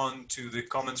respond to the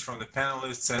comments from the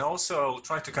panelists, and also I'll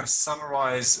try to kind of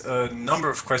summarize a number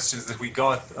of questions that we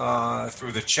got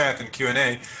through the chat and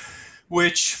Q&A,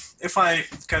 which, if I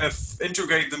kind of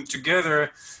integrate them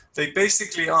together, they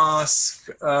basically ask,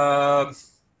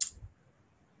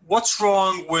 what's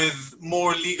wrong with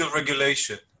more legal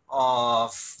regulation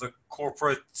of the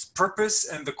corporate purpose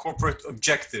and the corporate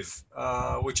objective,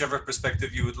 whichever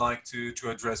perspective you would like to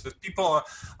address. But people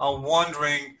are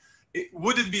wondering,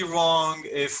 would it be wrong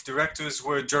if directors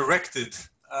were directed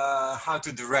how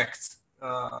to direct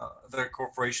their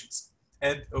corporations?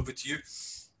 Ed, over to you.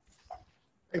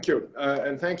 Thank you.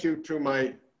 And thank you to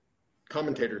my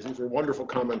commentators. These were wonderful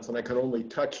comments, and I can only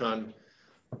touch on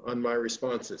my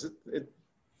responses.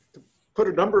 To put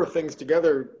a number of things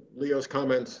together, Leo's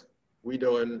comments,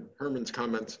 Guido and Herman's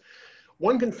comments,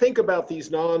 one can think about these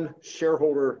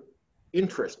non-shareholder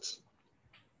interests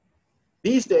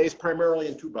these days primarily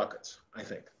in two buckets, I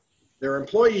think. There are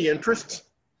employee interests.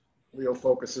 Leo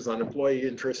focuses on employee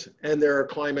interests, and there are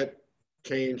climate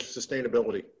change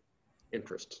sustainability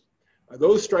interests.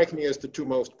 Those strike me as the two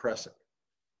most pressing.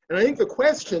 And I think the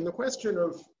question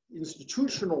of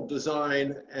institutional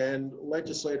design and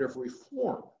legislative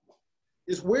reform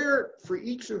is where, for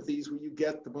each of these, will you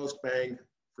get the most bang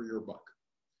for your buck?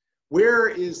 Where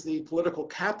is the political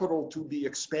capital to be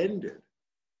expended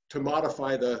to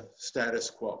modify the status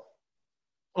quo?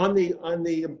 On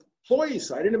the employee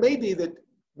side, and it may be that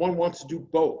one wants to do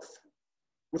both.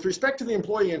 With respect to the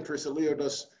employee interests that Leo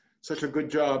does such a good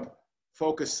job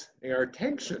focusing our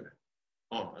attention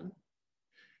on,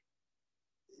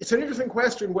 it's an interesting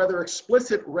question whether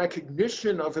explicit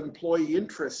recognition of employee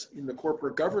interests in the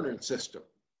corporate governance system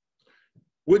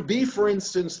would be, for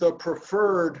instance, the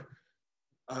preferred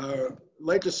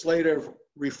legislative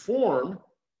reform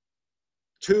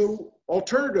to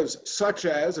alternatives such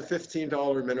as a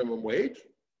 $15 minimum wage,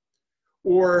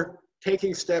 or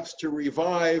taking steps to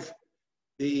revive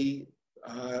the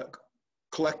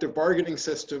collective bargaining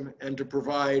system and to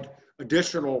provide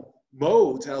additional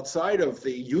modes outside of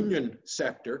the union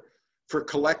sector for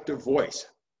collective voice,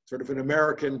 sort of an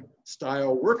American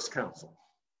style works council.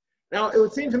 Now, it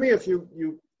would seem to me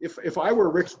if I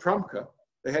were Rich Trumka,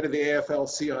 the head of the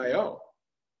AFL-CIO,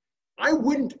 I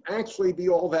wouldn't actually be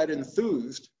all that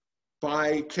enthused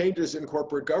by changes in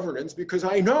corporate governance, because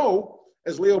I know,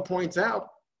 as Leo points out,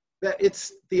 that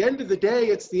it's the end of the day,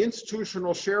 it's the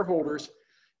institutional shareholders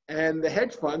and the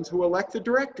hedge funds who elect the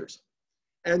directors.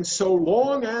 And so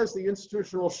long as the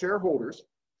institutional shareholders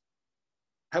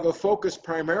have a focus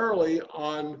primarily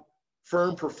on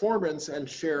firm performance and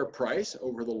share price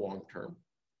over the long term,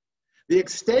 the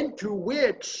extent to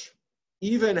which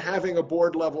even having a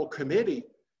board level committee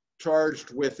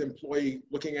charged with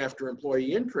looking after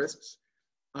employee interests,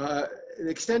 the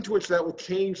extent to which that will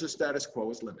change the status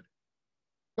quo is limited.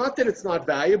 Not that it's not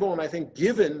valuable, and I think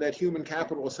given that human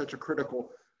capital is such a critical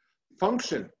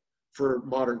function for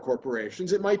modern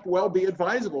corporations, it might well be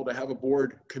advisable to have a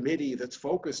board committee that's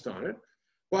focused on it,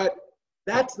 but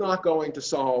that's not going to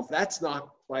solve, that's not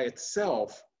by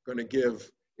itself going to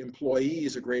give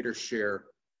employees a greater share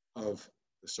of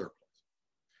the surplus.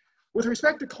 With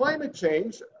respect to climate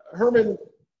change, Herman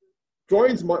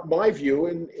joins my view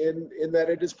in that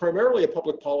it is primarily a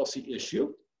public policy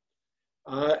issue,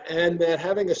 and that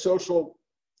having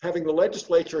the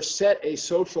legislature set a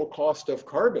social cost of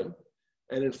carbon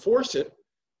and enforce it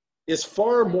is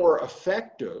far more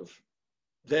effective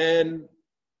than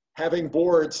having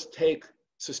boards take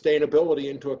sustainability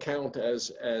into account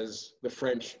as the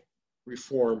French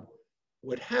reform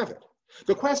would have it.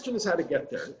 The question is how to get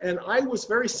there. And I was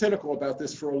very cynical about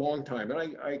this for a long time.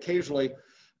 And I occasionally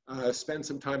spend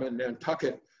some time on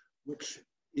Nantucket, which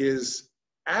is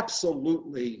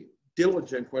absolutely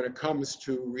diligent when it comes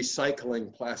to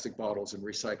recycling plastic bottles and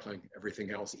recycling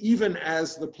everything else, even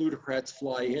as the plutocrats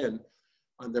fly in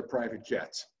on their private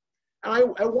jets. And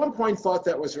I, at one point, thought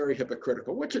that was very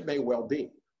hypocritical, which it may well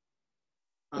be.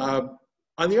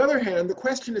 On the other hand, the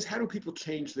question is, how do people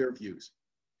change their views?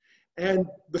 And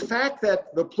the fact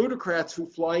that the plutocrats who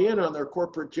fly in on their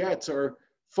corporate jets are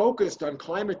focused on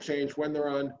climate change when they're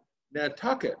on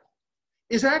Nantucket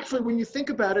is actually, when you think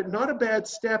about it, not a bad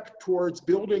step towards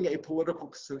building a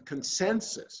political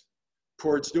consensus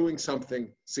towards doing something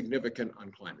significant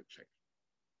on climate change.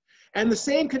 And the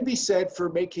same can be said for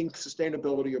making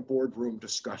sustainability a boardroom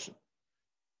discussion.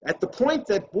 at the point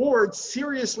that boards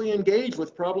seriously engage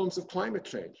with problems of climate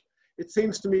change. It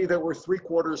seems to me that we're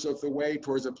 3/4 of the way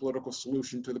towards a political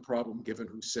solution to the problem, given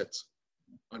who sits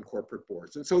on corporate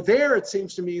boards. And so there, it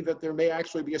seems to me that there may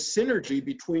actually be a synergy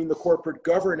between the corporate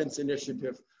governance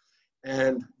initiative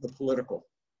and the political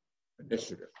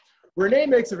initiative. Renee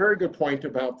makes a very good point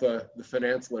about the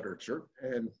finance literature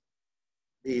and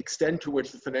the extent to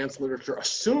which the finance literature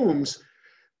assumes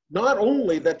not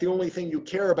only that the only thing you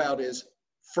care about is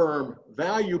firm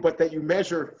value, but that you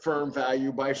measure firm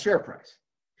value by share price.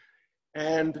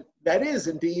 And that is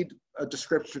indeed a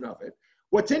description of it.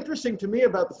 What's interesting to me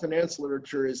about the finance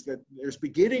literature is that there's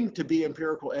beginning to be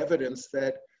empirical evidence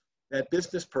that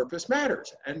business purpose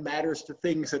matters, and matters to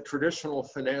things that traditional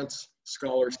finance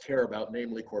scholars care about,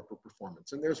 namely corporate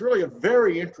performance. And there's really a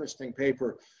very interesting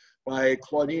paper by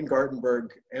Claudine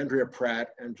Gartenberg, Andrea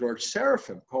Pratt, and George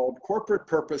Serafin called Corporate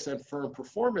Purpose and Firm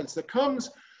Performance that comes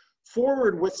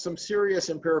forward with some serious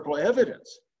empirical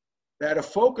evidence that a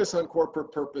focus on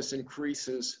corporate purpose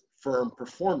increases firm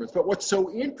performance. But what's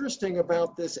so interesting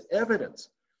about this evidence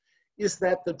is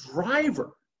that the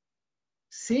driver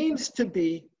seems to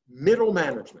be middle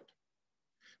management.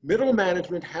 Middle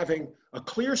management having a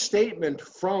clear statement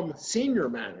from senior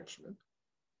management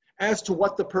as to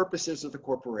what the purpose is of the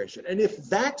corporation. And if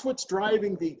that's what's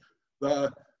driving the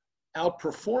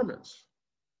outperformance,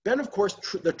 then of course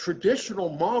the traditional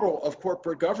model of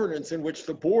corporate governance in which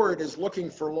the board is looking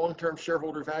for long-term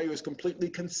shareholder value is completely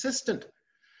consistent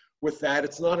with that.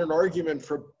 It's not an argument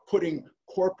for putting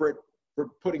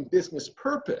business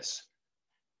purpose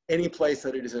any place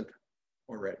that it isn't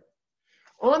already.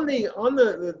 On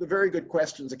the very good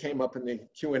questions that came up in the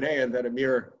Q&A and that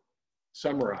Amir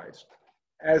summarized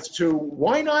as to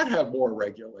why not have more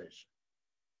regulation?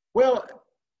 Well,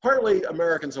 partly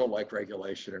Americans don't like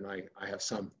regulation, and I have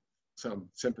some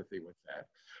sympathy with that.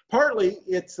 Partly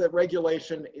it's that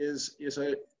regulation is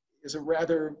a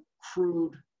rather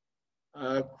crude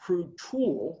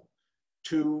tool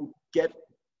to get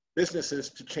businesses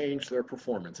to change their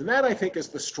performance. And that, I think, is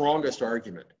the strongest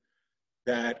argument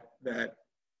that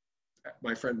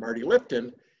my friend Marty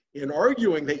Lipton, in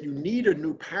arguing that you need a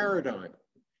new paradigm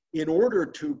in order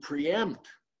to preempt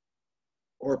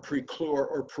or preclude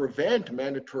or prevent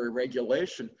mandatory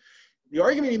regulation, the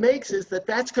argument he makes is that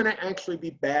that's going to actually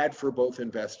be bad for both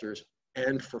investors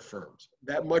and for firms.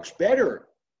 That much better,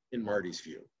 in Marty's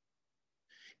view,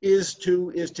 is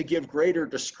to give greater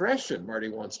discretion, Marty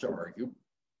wants to argue,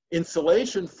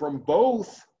 insulation from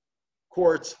both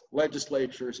courts,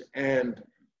 legislatures, and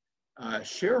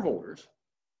shareholders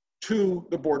to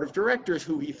the board of directors,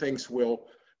 who he thinks will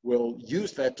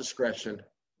use that discretion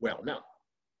well. Now,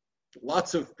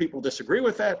 lots of people disagree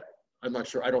with that. I'm not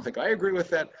sure, I don't think I agree with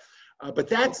that. But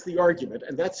that's the argument,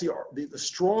 and that's the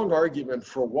strong argument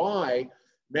for why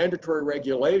mandatory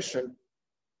regulation,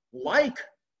 like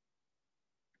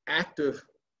active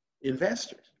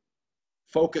investors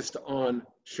focused on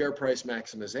share price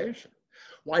maximization,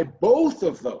 why both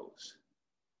of those,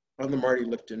 on the Marty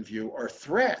Lipton view, are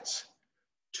threats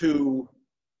to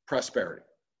prosperity.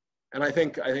 And I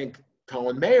think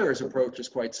Colin Mayer's approach is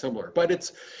quite similar. But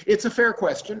it's a fair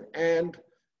question, and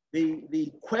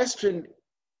the question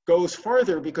goes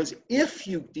farther, because if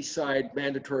you decide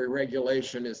mandatory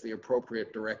regulation is the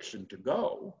appropriate direction to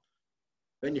go,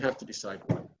 then you have to decide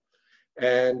what.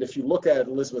 And if you look at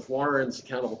Elizabeth Warren's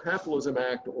Accountable Capitalism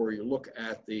Act, or you look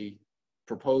at the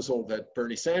proposal that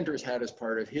Bernie Sanders had as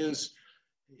part of his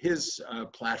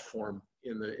platform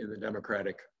in the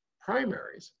Democratic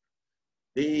primaries,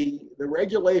 the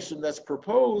regulation that's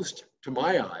proposed, to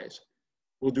my eyes,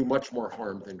 will do much more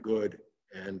harm than good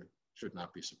and should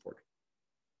not be supported.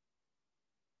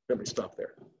 Let me stop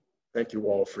there. Thank you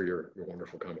all for your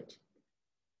wonderful comments.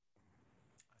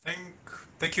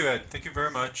 Thank you, Ed. Thank you very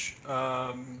much.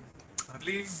 I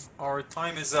believe our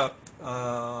time is up.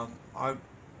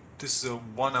 This is a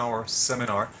 1-hour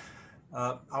seminar.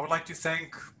 I would like to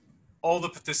thank all the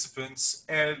participants: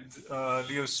 Ed,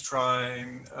 Leo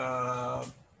Strine,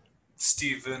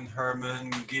 Stephen,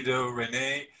 Herman, Guido,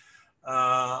 Renee,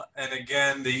 and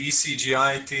again the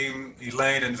ECGI team,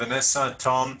 Elaine and Vanessa,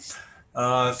 Tom.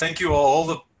 Thank you all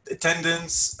the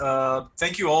attendants.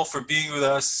 Thank you all for being with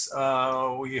us.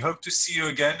 We hope to see you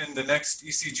again in the next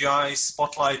ECGI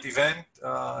Spotlight event.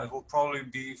 It will probably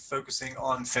be focusing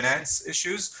on finance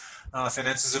issues.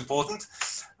 Finance is important.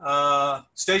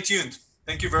 Stay tuned.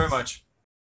 Thank you very much.